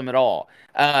problems with them at all.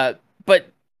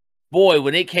 But boy,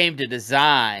 when it came to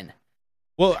design,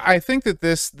 well, I think that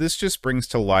this just brings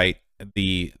to light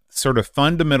the sort of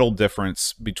fundamental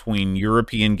difference between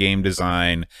European game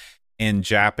design and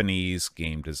Japanese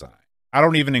game design. I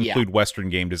don't even include Western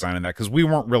game design in that because we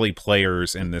weren't really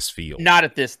players in this field. Not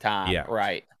at this time. Yeah.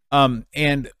 Right.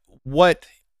 And what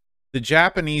the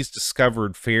Japanese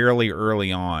discovered fairly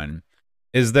early on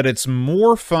is that it's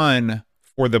more fun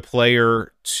for the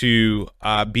player to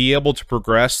be able to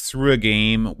progress through a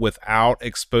game without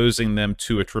exposing them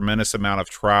to a tremendous amount of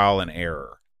trial and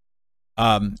error.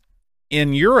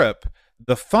 In Europe,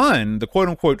 the quote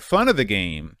unquote fun of the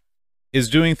game is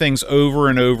doing things over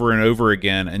and over and over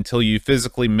again until you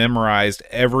physically memorized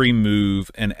every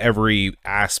move and every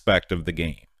aspect of the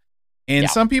game. And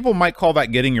some people might call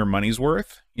that getting your money's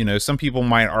worth. You know, some people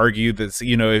might argue that,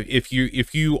 you know, if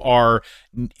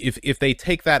they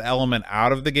take that element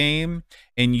out of the game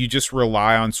and you just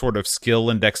rely on sort of skill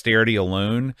and dexterity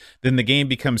alone, then the game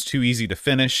becomes too easy to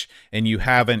finish, and you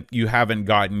haven't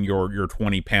gotten your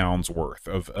 20 pounds worth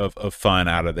of fun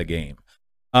out of the game.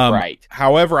 Right.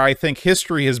 However, I think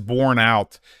history has borne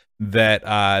out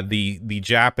that the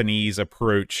Japanese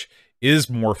approach is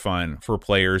more fun for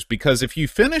players, because if you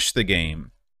finish the game,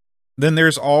 then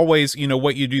there's always, you know,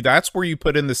 what you do. That's where you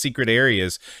put in the secret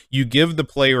areas. You give the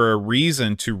player a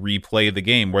reason to replay the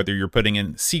game, whether you're putting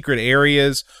in secret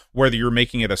areas, whether you're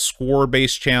making it a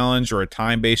score-based challenge or a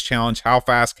time-based challenge. How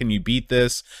fast can you beat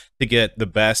this to get the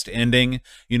best ending?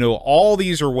 You know, all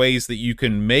these are ways that you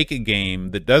can make a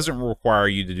game that doesn't require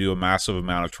you to do a massive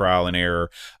amount of trial and error,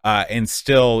 and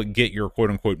still get your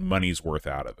quote-unquote money's worth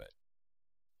out of it.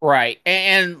 Right.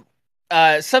 And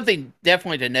something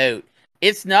definitely to note,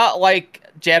 it's not like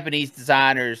Japanese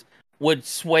designers would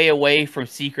sway away from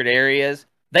secret areas.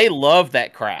 They love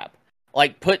that crap.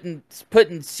 Like putting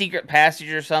secret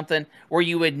passages or something where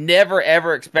you would never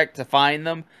ever expect to find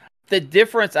them. The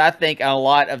difference, I think, in a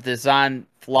lot of design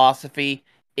philosophy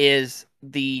is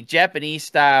the Japanese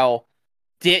style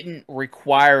didn't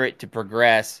require it to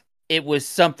progress. It was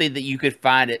something that you could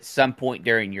find at some point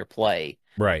during your play.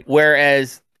 Right.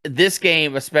 Whereas this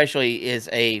game especially is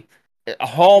a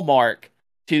hallmark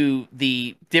to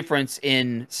the difference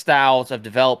in styles of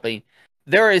developing.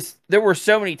 There were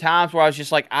so many times where I was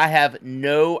just like, I have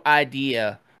no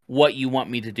idea what you want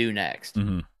me to do next.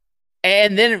 Mm-hmm.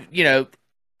 And then, you know,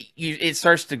 it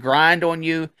starts to grind on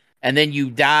you, and then you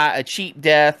die a cheap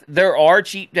death. There are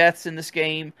cheap deaths in this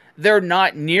game. They're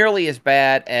not nearly as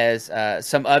bad as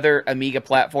some other Amiga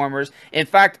platformers. In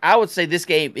fact, I would say this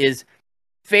game is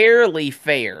fairly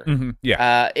fair. Mm-hmm.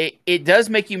 Yeah. It does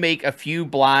make you make a few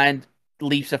blind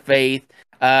leaps of faith.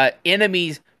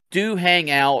 Enemies do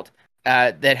hang out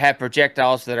that have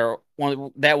projectiles that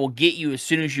will get you as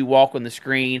soon as you walk on the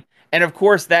screen, and of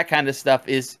course that kind of stuff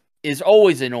is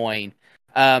always annoying.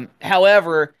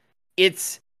 However,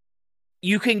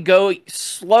 you can go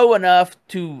slow enough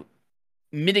to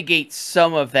mitigate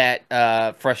some of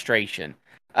that frustration.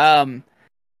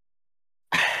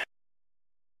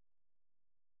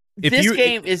 This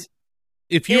game is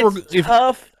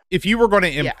tough. If you were going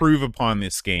to improve upon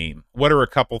this game, what are a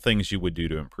couple things you would do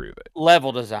to improve it?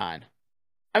 Level design.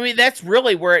 I mean, that's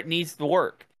really where it needs to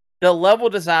work. The level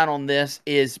design on this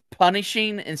is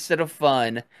punishing instead of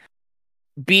fun.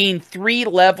 Being 3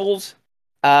 levels.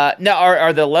 Now,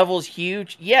 are the levels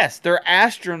huge? Yes, they're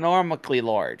astronomically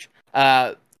large.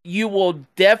 You will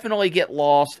definitely get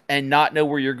lost and not know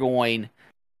where you're going.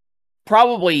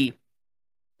 Probably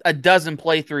a dozen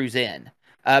playthroughs in.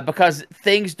 Because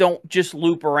things don't just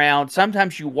loop around.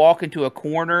 Sometimes you walk into a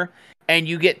corner and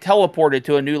you get teleported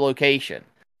to a new location.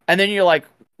 And then you're like,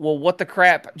 well, what the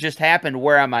crap just happened?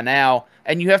 Where am I now?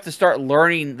 And you have to start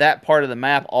learning that part of the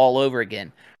map all over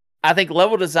again. I think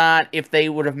level design, if they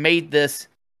would have made this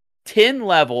 10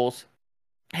 levels,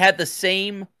 had the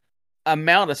same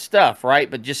amount of stuff,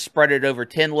 right? But just spread it over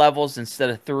 10 levels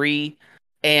instead of 3,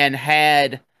 and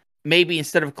had maybe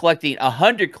instead of collecting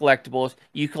 100 collectibles,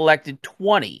 you collected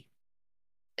 20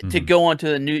 to go on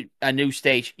to a new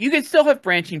stage. You can still have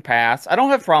branching paths. I don't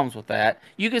have problems with that.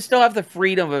 You can still have the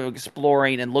freedom of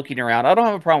exploring and looking around. I don't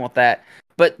have a problem with that.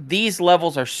 But these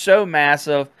levels are so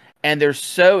massive and they're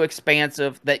so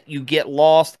expansive that you get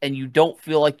lost and you don't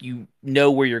feel like you know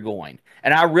where you're going.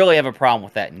 And I really have a problem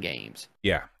with that in games.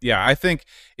 Yeah. I think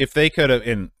if they could have,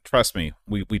 and trust me,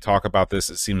 we talk about this,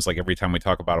 it seems like every time we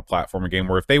talk about a platformer game,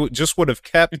 where if they just would have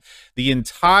kept the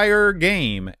entire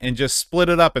game and just split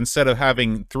it up, instead of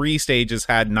having 3 stages,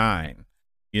 had 9.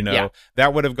 You know,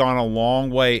 that would have gone a long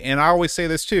way. And I always say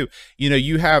this too, you know,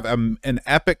 you have an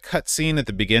epic cutscene at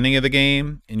the beginning of the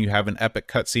game and you have an epic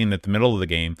cutscene at the middle of the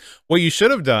game. What you should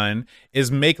have done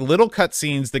is make little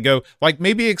cutscenes that go, like,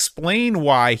 maybe explain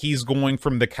why he's going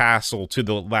from the castle to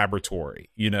the laboratory.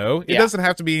 You know, it doesn't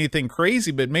have to be anything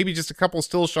crazy, but maybe just a couple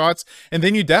still shots. And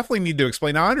then you definitely need to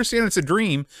explain. Now, I understand it's a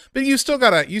dream, but you still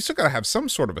gotta have some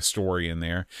sort of a story in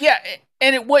there. Yeah.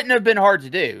 And it wouldn't have been hard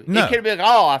to do. No. It could have been like,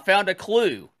 oh, I found a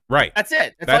clue. Right. That's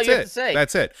it. That's all you have to say.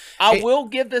 That's it. I will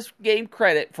give this game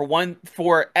credit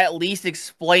for at least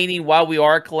explaining why we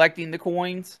are collecting the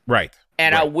coins. Right.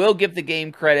 And I will give the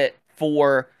game credit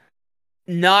for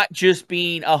not just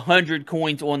being 100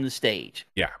 coins on the stage.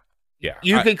 Yeah. Yeah.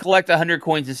 You can collect 100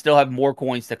 coins and still have more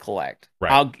coins to collect.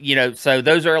 Right. So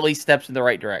those are at least steps in the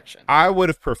right direction. I would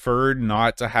have preferred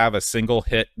not to have a single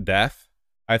hit death.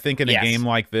 I think in a game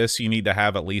like this, you need to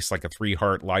have at least like a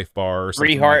 3-heart life bar or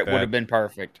something 3-heart like that. would have been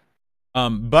perfect.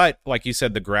 But like you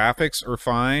said, the graphics are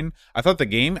fine. I thought the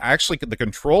game actually, the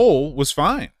control was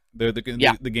fine. The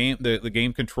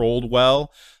game controlled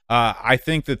well. I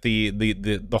think that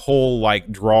the whole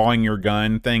like drawing your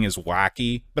gun thing is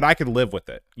wacky, but I could live with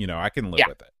it. I can live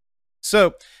with it.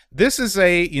 So this is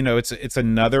it's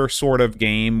another sort of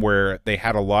game where they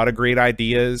had a lot of great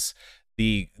ideas.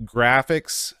 The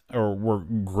graphics were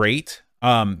great.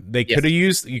 You could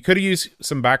have used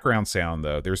some background sound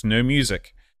though. There's no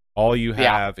music. All you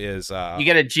have is you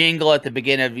get a jingle at the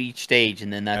beginning of each stage,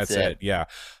 and then that's it. Yeah.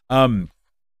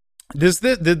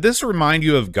 Did this remind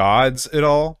you of Gods at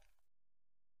all?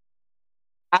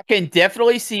 I can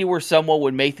definitely see where someone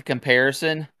would make the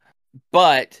comparison,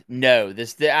 but no.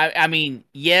 I mean,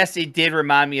 yes, it did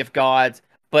remind me of Gods,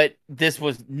 but this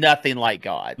was nothing like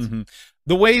Gods. Mm-hmm.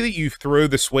 The way that you throw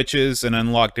the switches and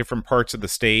unlock different parts of the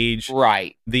stage,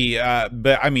 right?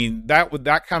 But I mean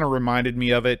that kind of reminded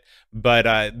me of it.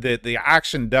 But the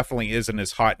action definitely isn't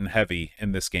as hot and heavy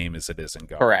in this game as it is in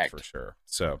God, correct, for sure.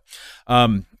 So,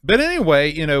 but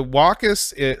anyway, walk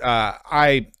us.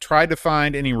 I tried to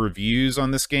find any reviews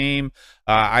on this game.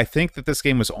 I think that this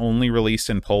game was only released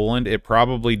in Poland. It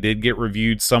probably did get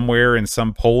reviewed somewhere in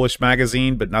some Polish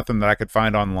magazine, but nothing that I could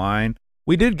find online.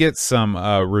 We did get some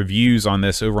reviews on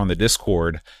this over on the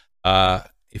Discord.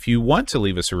 If you want to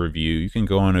leave us a review, you can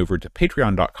go on over to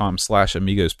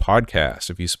patreon.com/Amigos Podcast.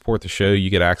 If you support the show, you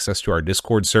get access to our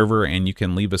Discord server and you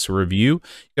can leave us a review.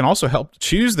 You can also help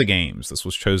choose the games. This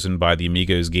was chosen by the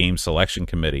Amigos Game Selection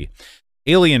Committee.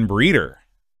 Alien Breeder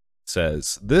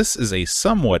says, this is a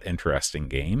somewhat interesting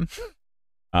game.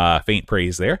 Faint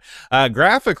praise there.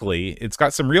 Graphically, it's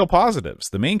got some real positives.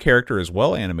 The main character is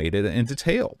well animated and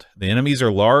detailed. The enemies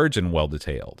are large and well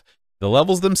detailed. The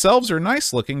levels themselves are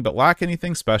nice looking, but lack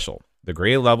anything special. The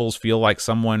gray levels feel like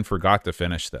someone forgot to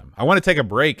finish them. I want to take a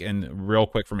break and real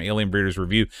quick from Alien Breeder's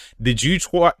review. Did you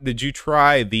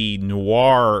try the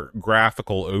noir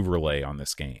graphical overlay on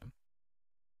this game?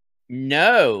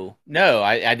 No,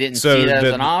 I didn't see that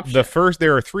as an option.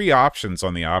 There are 3 options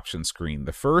on the option screen.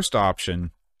 The first option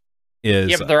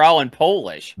is... Yeah, but they're all in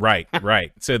Polish. Right.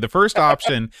 So the first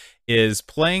option is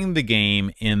playing the game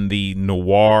in the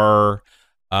noir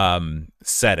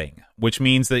setting, which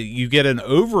means that you get an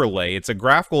overlay. It's a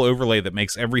graphical overlay that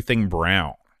makes everything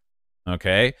brown.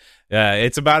 Okay.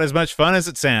 It's about as much fun as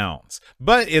it sounds,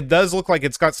 but it does look like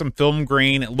it's got some film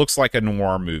grain. It looks like a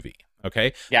noir movie.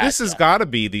 Okay. Gotcha. This has got to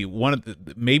be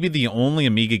maybe the only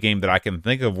Amiga game that I can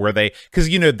think of where because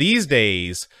these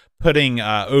days putting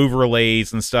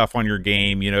overlays and stuff on your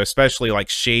game, especially like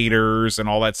shaders and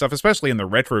all that stuff, especially in the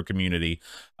retro community,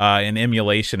 and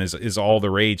emulation is all the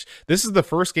rage. This is the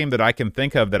first game that I can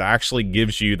think of that actually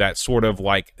gives you that sort of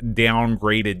like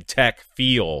downgraded tech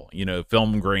feel,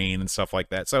 film grain and stuff like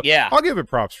that. So yeah, I'll give it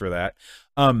props for that.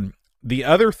 The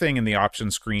other thing in the option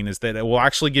screen is that it will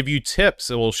actually give you tips.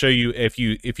 It will show you if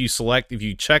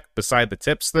you check beside the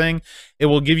tips thing, it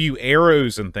will give you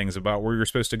arrows and things about where you're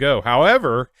supposed to go.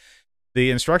 However, the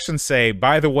instructions say,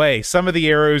 by the way, some of the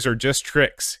arrows are just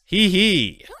tricks. Hee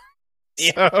hee.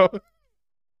 Yeah. So,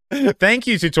 thank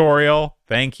you, tutorial.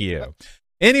 Thank you.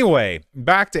 Anyway,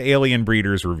 back to Alien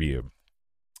Breeder's review.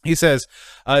 He says,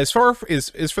 as far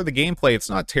as for the gameplay,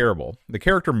 it's not terrible. The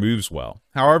character moves well.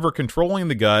 However, controlling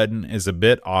the gun is a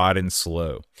bit odd and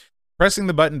slow. Pressing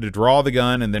the button to draw the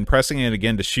gun and then pressing it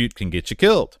again to shoot can get you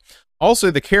killed.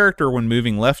 Also, the character, when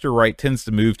moving left or right, tends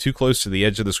to move too close to the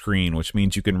edge of the screen, which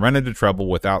means you can run into trouble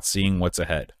without seeing what's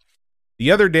ahead.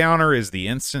 The other downer is the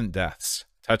instant deaths.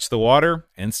 Touch the water,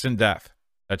 instant death.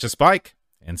 Touch a spike,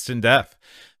 instant death.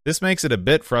 This makes it a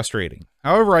bit frustrating.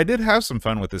 However, I did have some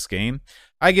fun with this game.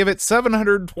 I give it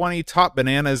 720 top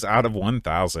bananas out of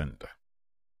 1,000.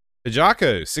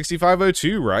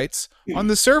 Pajako6502 writes, on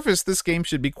the surface, this game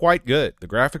should be quite good. The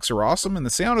graphics are awesome and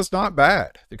the sound is not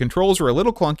bad. The controls are a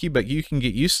little clunky, but you can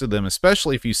get used to them,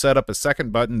 especially if you set up a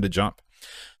second button to jump.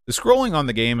 The scrolling on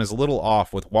the game is a little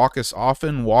off, with Walkus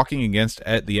often walking against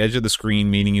at the edge of the screen,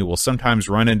 meaning you will sometimes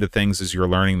run into things as you're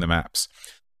learning the maps.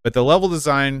 But the level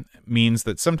design means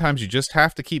that sometimes you just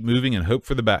have to keep moving and hope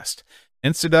for the best.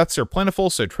 Insta-deaths are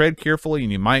plentiful, so tread carefully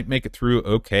and you might make it through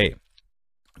okay.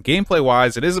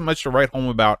 Gameplay-wise, it isn't much to write home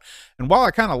about, and while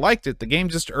I kind of liked it, the game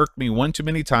just irked me one too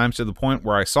many times to the point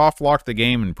where I soft-locked the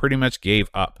game and pretty much gave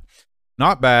up.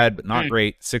 Not bad, but not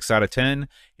great. 6 out of 10.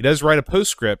 He does write a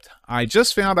postscript. I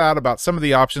just found out about some of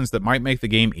the options that might make the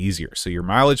game easier, so your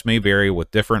mileage may vary with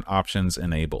different options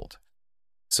enabled.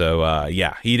 So,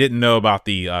 yeah, he didn't know about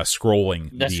the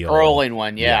scrolling The deal. scrolling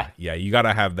one, yeah. Yeah, you got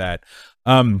to have that.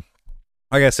 Like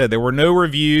I said, there were no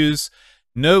reviews,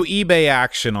 no eBay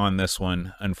action on this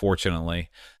one, unfortunately.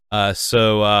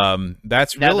 So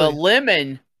that's now really...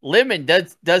 the Lemon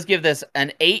does give this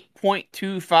an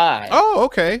 8.25. Oh,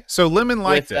 okay. So Lemon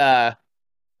liked it.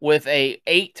 With a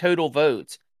 8 total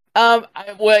votes. And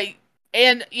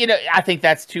I think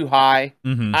that's too high.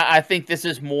 Mm-hmm. I think this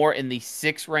is more in the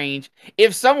 6 range.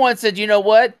 If someone said, you know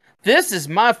what, this is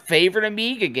my favorite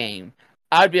Amiga game,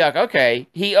 I'd be like, okay,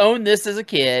 he owned this as a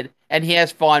kid and he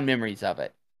has fond memories of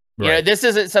it. Right. This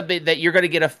isn't something that you're going to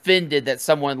get offended that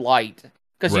someone liked,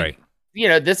 because Right.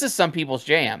 This is some people's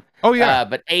jam. Oh, yeah.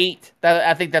 But 8,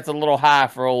 I think that's a little high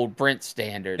for old Brent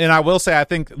standards. And I will say, I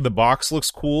think the box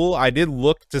looks cool. I did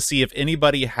look to see if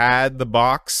anybody had the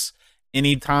box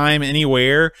anytime,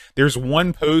 anywhere. There's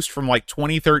one post from like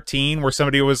 2013 where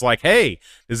somebody was like, hey,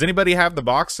 does anybody have the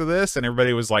box of this? And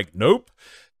everybody was like, nope.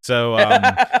 So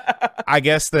I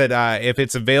guess that if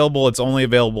it's available, it's only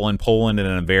available in Poland and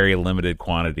in very limited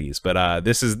quantities. But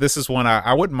this is one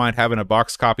I wouldn't mind having a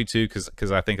box copy too,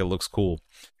 because I think it looks cool.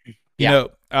 You know,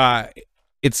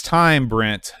 it's time,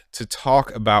 Brent, to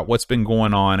talk about what's been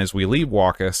going on as we leave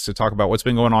Walkus, to talk about what's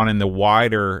been going on in the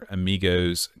wider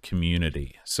Amigos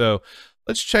community. So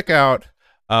let's check out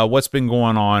what's been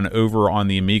going on over on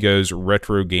the Amigos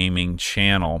Retro Gaming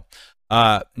channel.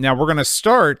 Now we're going to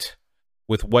start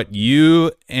with what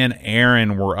you and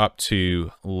Aaron were up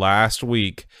to last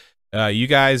week. You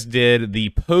guys did the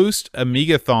Post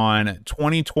Amigathon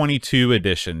 2022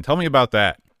 edition. Tell me about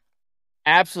that.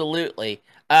 Absolutely.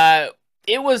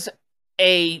 It was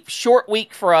a short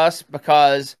week for us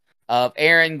because of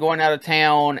Aaron going out of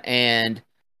town, and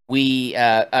we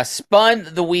spun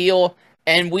the wheel,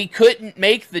 and we couldn't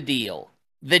make the deal.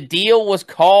 The deal was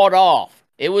called off.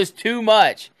 It was too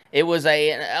much. It was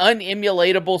an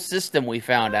unemulatable system, we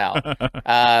found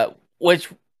out, which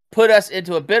put us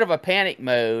into a bit of a panic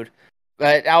mode.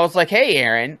 But I was like, hey,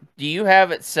 Aaron, do you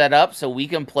have it set up so we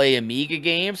can play Amiga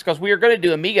games? Because we were going to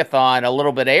do Amigathon a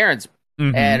little bit Aaron's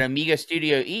at Amiga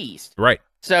Studio East. Right.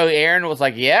 So Aaron was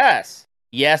like, yes,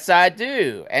 I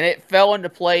do. And it fell into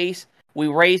place. We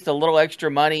raised a little extra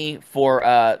money for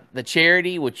the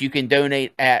charity, which you can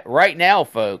donate at right now,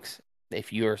 folks,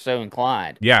 if you are so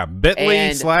inclined. Yeah,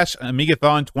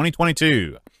 bit.ly/Amigathon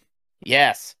 2022.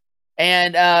 Yes.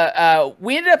 And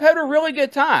we ended up having a really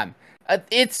good time.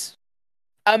 It's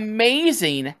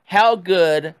amazing how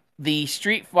good the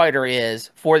Street Fighter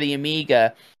is for the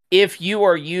Amiga if you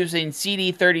are using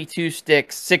CD32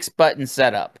 sticks 6-button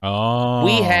setup. Oh.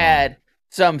 We had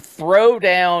some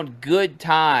throwdown good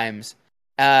times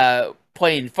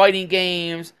playing fighting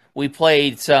games. We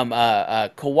played some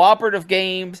cooperative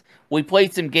games. We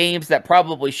played some games that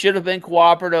probably should have been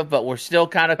cooperative, but were still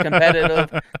kind of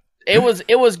competitive. It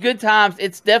was good times.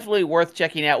 It's definitely worth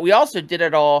checking out. We also did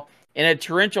it all in a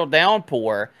torrential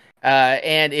downpour.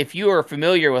 And if you are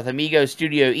familiar with Amigo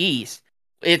Studio East,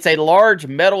 it's a large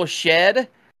metal shed,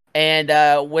 and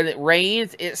when it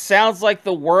rains, it sounds like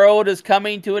the world is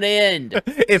coming to an end.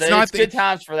 It's good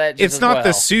times for that. It's not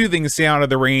the soothing sound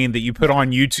of the rain that you put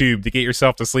on YouTube to get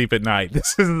yourself to sleep at night.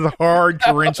 This is the hard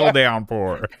torrential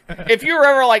downpour. If you were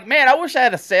ever like, man, I wish I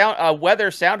had a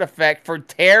weather sound effect for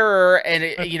terror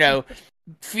and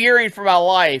fearing for my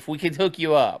life, we could hook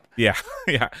you up. Yeah.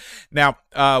 Now,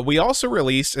 we also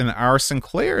released in our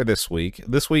Sinclair this week.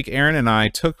 This week, Aaron and I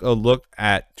took a look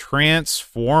at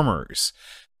Transformers.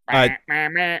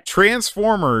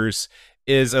 Transformers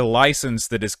is a license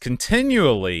that has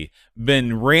continually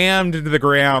been rammed into the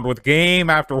ground with game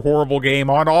after horrible game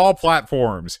on all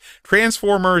platforms.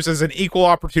 Transformers is an equal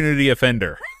opportunity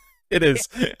offender. It is.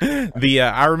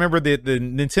 I remember the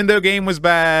Nintendo game was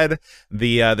bad.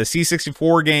 The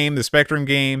C64 game, the Spectrum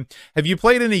game. Have you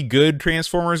played any good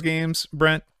Transformers games,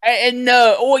 Brent? And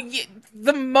no,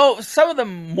 some of the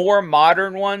more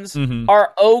modern ones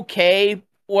are okay,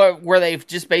 where they've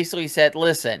just basically said,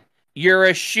 listen, you're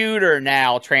a shooter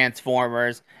now,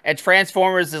 Transformers. And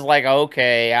Transformers is like,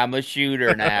 okay, I'm a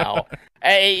shooter now.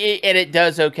 and it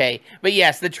does okay. But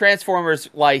yes, the Transformers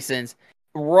license,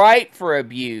 ripe for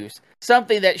abuse.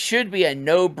 Something that should be a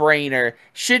no-brainer,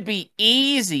 should be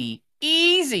easy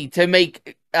to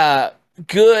make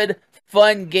good,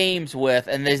 fun games with,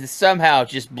 and they somehow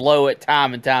just blow it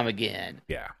time and time again.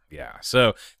 Yeah. Yeah.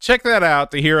 So check that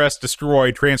out to hear us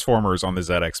destroy Transformers on the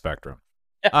ZX Spectrum.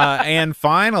 And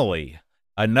finally,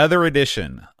 another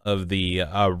edition of the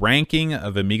ranking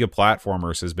of Amiga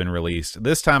platformers has been released.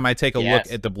 This time I take a look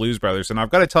at the Blues Brothers, and I've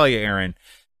got to tell you, Aaron,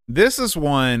 this is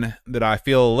one that I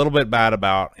feel a little bit bad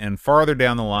about, and farther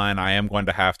down the line I am going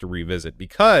to have to revisit,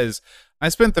 because I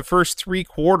spent the first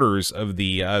 3/4 of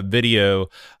the video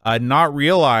not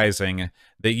realizing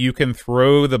that you can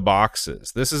throw the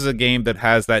boxes. This is a game that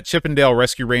has that Chippendale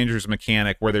Rescue Rangers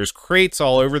mechanic where there's crates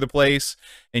all over the place,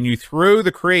 and you throw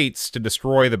the crates to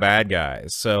destroy the bad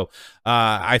guys. So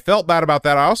I felt bad about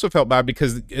that. I also felt bad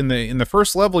because in the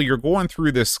first level, you're going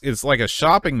through this, it's like a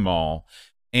shopping mall,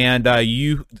 and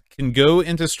you can go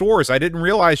into stores. I didn't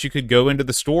realize you could go into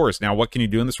the stores. Now, what can you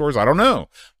do in the stores? I don't know.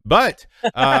 But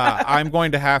I'm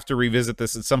going to have to revisit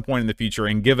this at some point in the future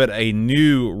and give it a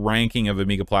new ranking of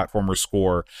Amiga Platformer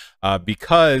score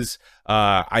because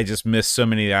I just missed so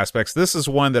many aspects. This is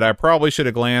one that I probably should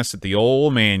have glanced at the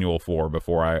old manual for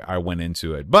before I went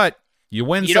into it. But you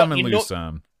win some and lose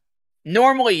some.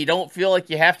 Normally, you don't feel like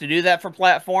you have to do that for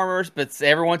platformers, but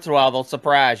every once in a while, they'll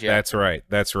surprise you. That's right.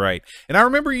 That's right. And I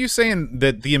remember you saying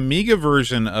that the Amiga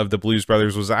version of the Blues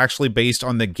Brothers was actually based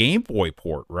on the Game Boy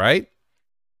port, right?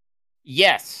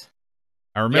 Yes.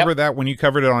 I remember that when you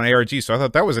covered it on ARG, so I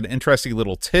thought that was an interesting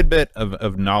little tidbit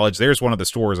of knowledge. There's one of the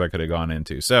stores I could have gone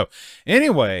into. So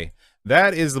anyway,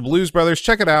 that is the Blues Brothers.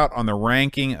 Check it out on the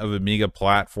ranking of Amiga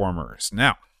platformers.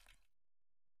 Now,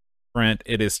 Brent,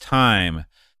 it is time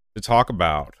to talk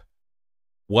about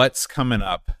what's coming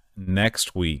up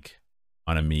next week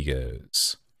on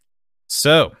Amigos.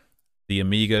 So, the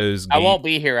Amigos game... I won't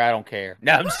be here. I don't care.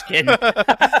 No, I'm just kidding.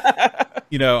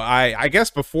 You know, I guess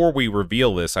before we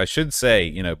reveal this, I should say,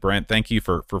 you know, Brent, thank you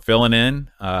for filling in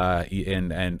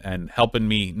and helping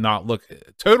me not look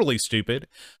totally stupid.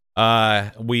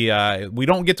 We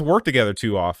don't get to work together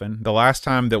too often. The last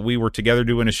time that we were together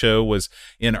doing a show was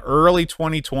in early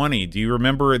 2020. Do you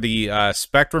remember the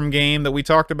Spectrum game that we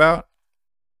talked about?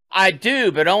 I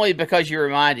do, but only because you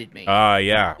reminded me.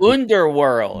 Yeah.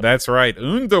 Underworld. That's right.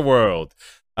 Underworld.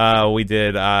 We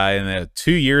did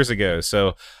 2 years ago.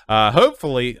 So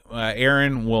hopefully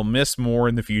Aaron will miss more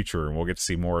in the future and we'll get to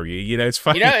see more of you. You know, it's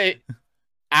funny. You know,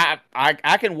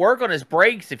 I can work on his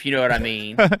breaks, if you know what I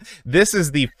mean. This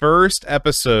is the first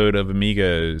episode of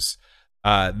Amigos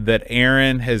that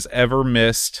Aaron has ever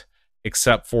missed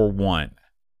except for one.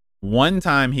 One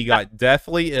time he got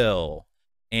deathly ill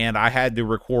and I had to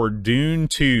record Dune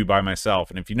 2 by myself.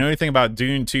 And if you know anything about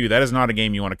Dune 2, that is not a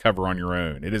game you want to cover on your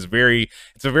own. It's a very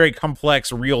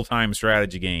complex real-time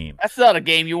strategy game. That's not a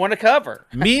game you want to cover.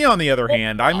 Me, on the other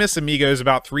hand, I miss Amigos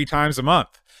about 3 times a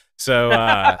month. So,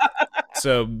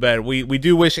 but we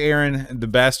do wish Aaron the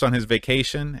best on his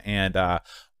vacation, and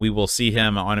we will see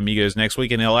him on Amigos next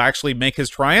week, and he'll actually make his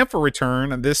triumphant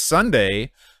return this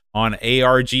Sunday on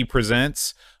ARG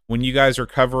Presents when you guys are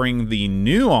covering the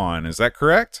Nuon. Is that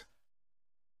correct?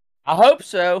 I hope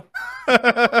so.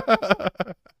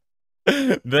 The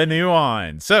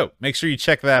Nuon. So make sure you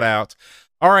check that out.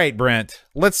 All right, Brent,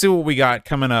 let's see what we got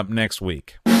coming up next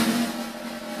week.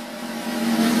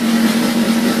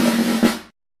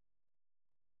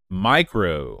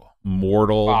 Micro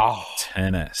Mortal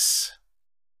Tennis.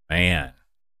 Man,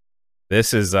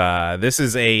 this is I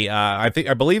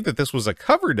believe that this was a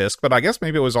cover disc, but I guess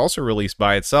maybe it was also released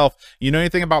by itself. You know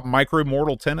anything about Micro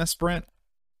Mortal Tennis, Brent?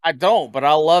 I don't, but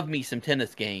I love me some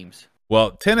tennis games.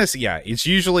 Well, tennis, yeah, it's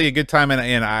usually a good time,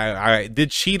 and I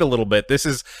did cheat a little bit. This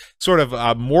is sort of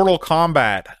a Mortal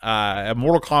Kombat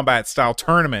style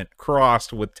tournament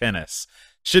crossed with tennis.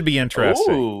 Should be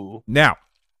interesting. Ooh. Now,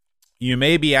 you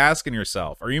may be asking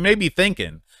yourself, or you may be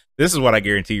thinking, this is what I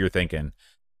guarantee you're thinking,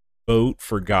 Boat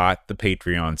forgot the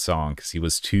Patreon song because he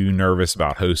was too nervous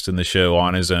about hosting the show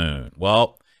on his own.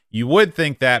 Well, you would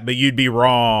think that, but you'd be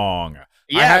wrong.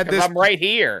 Yeah, because I'm right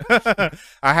here.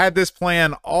 I had this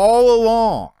plan all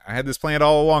along.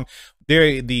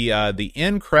 The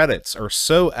end credits are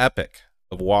so epic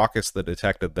of Walkus the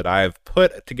Detective that I have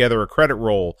put together a credit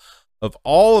roll of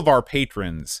all of our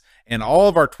patrons and all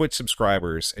of our Twitch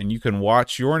subscribers, and you can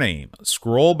watch your name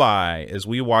scroll by as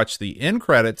we watch the end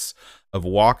credits of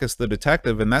Walkus the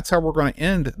Detective, and that's how we're going to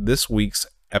end this week's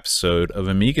episode of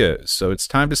Amigos. So it's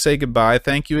time to say goodbye.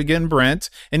 Thank you again, Brent.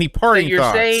 Any parting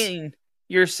thoughts?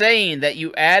 You're saying that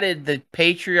you added the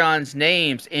Patreon's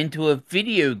names into a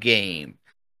video game.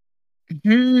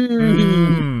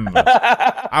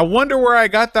 I wonder where I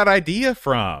got that idea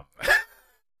from.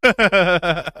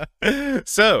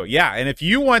 So yeah, and if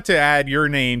you want to add your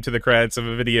name to the credits of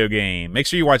a video game, make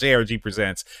sure you watch ARG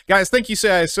Presents. Guys, thank you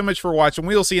guys so much for watching.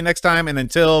 We'll see you next time, and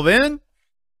until then,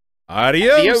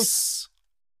 Adios. Adios.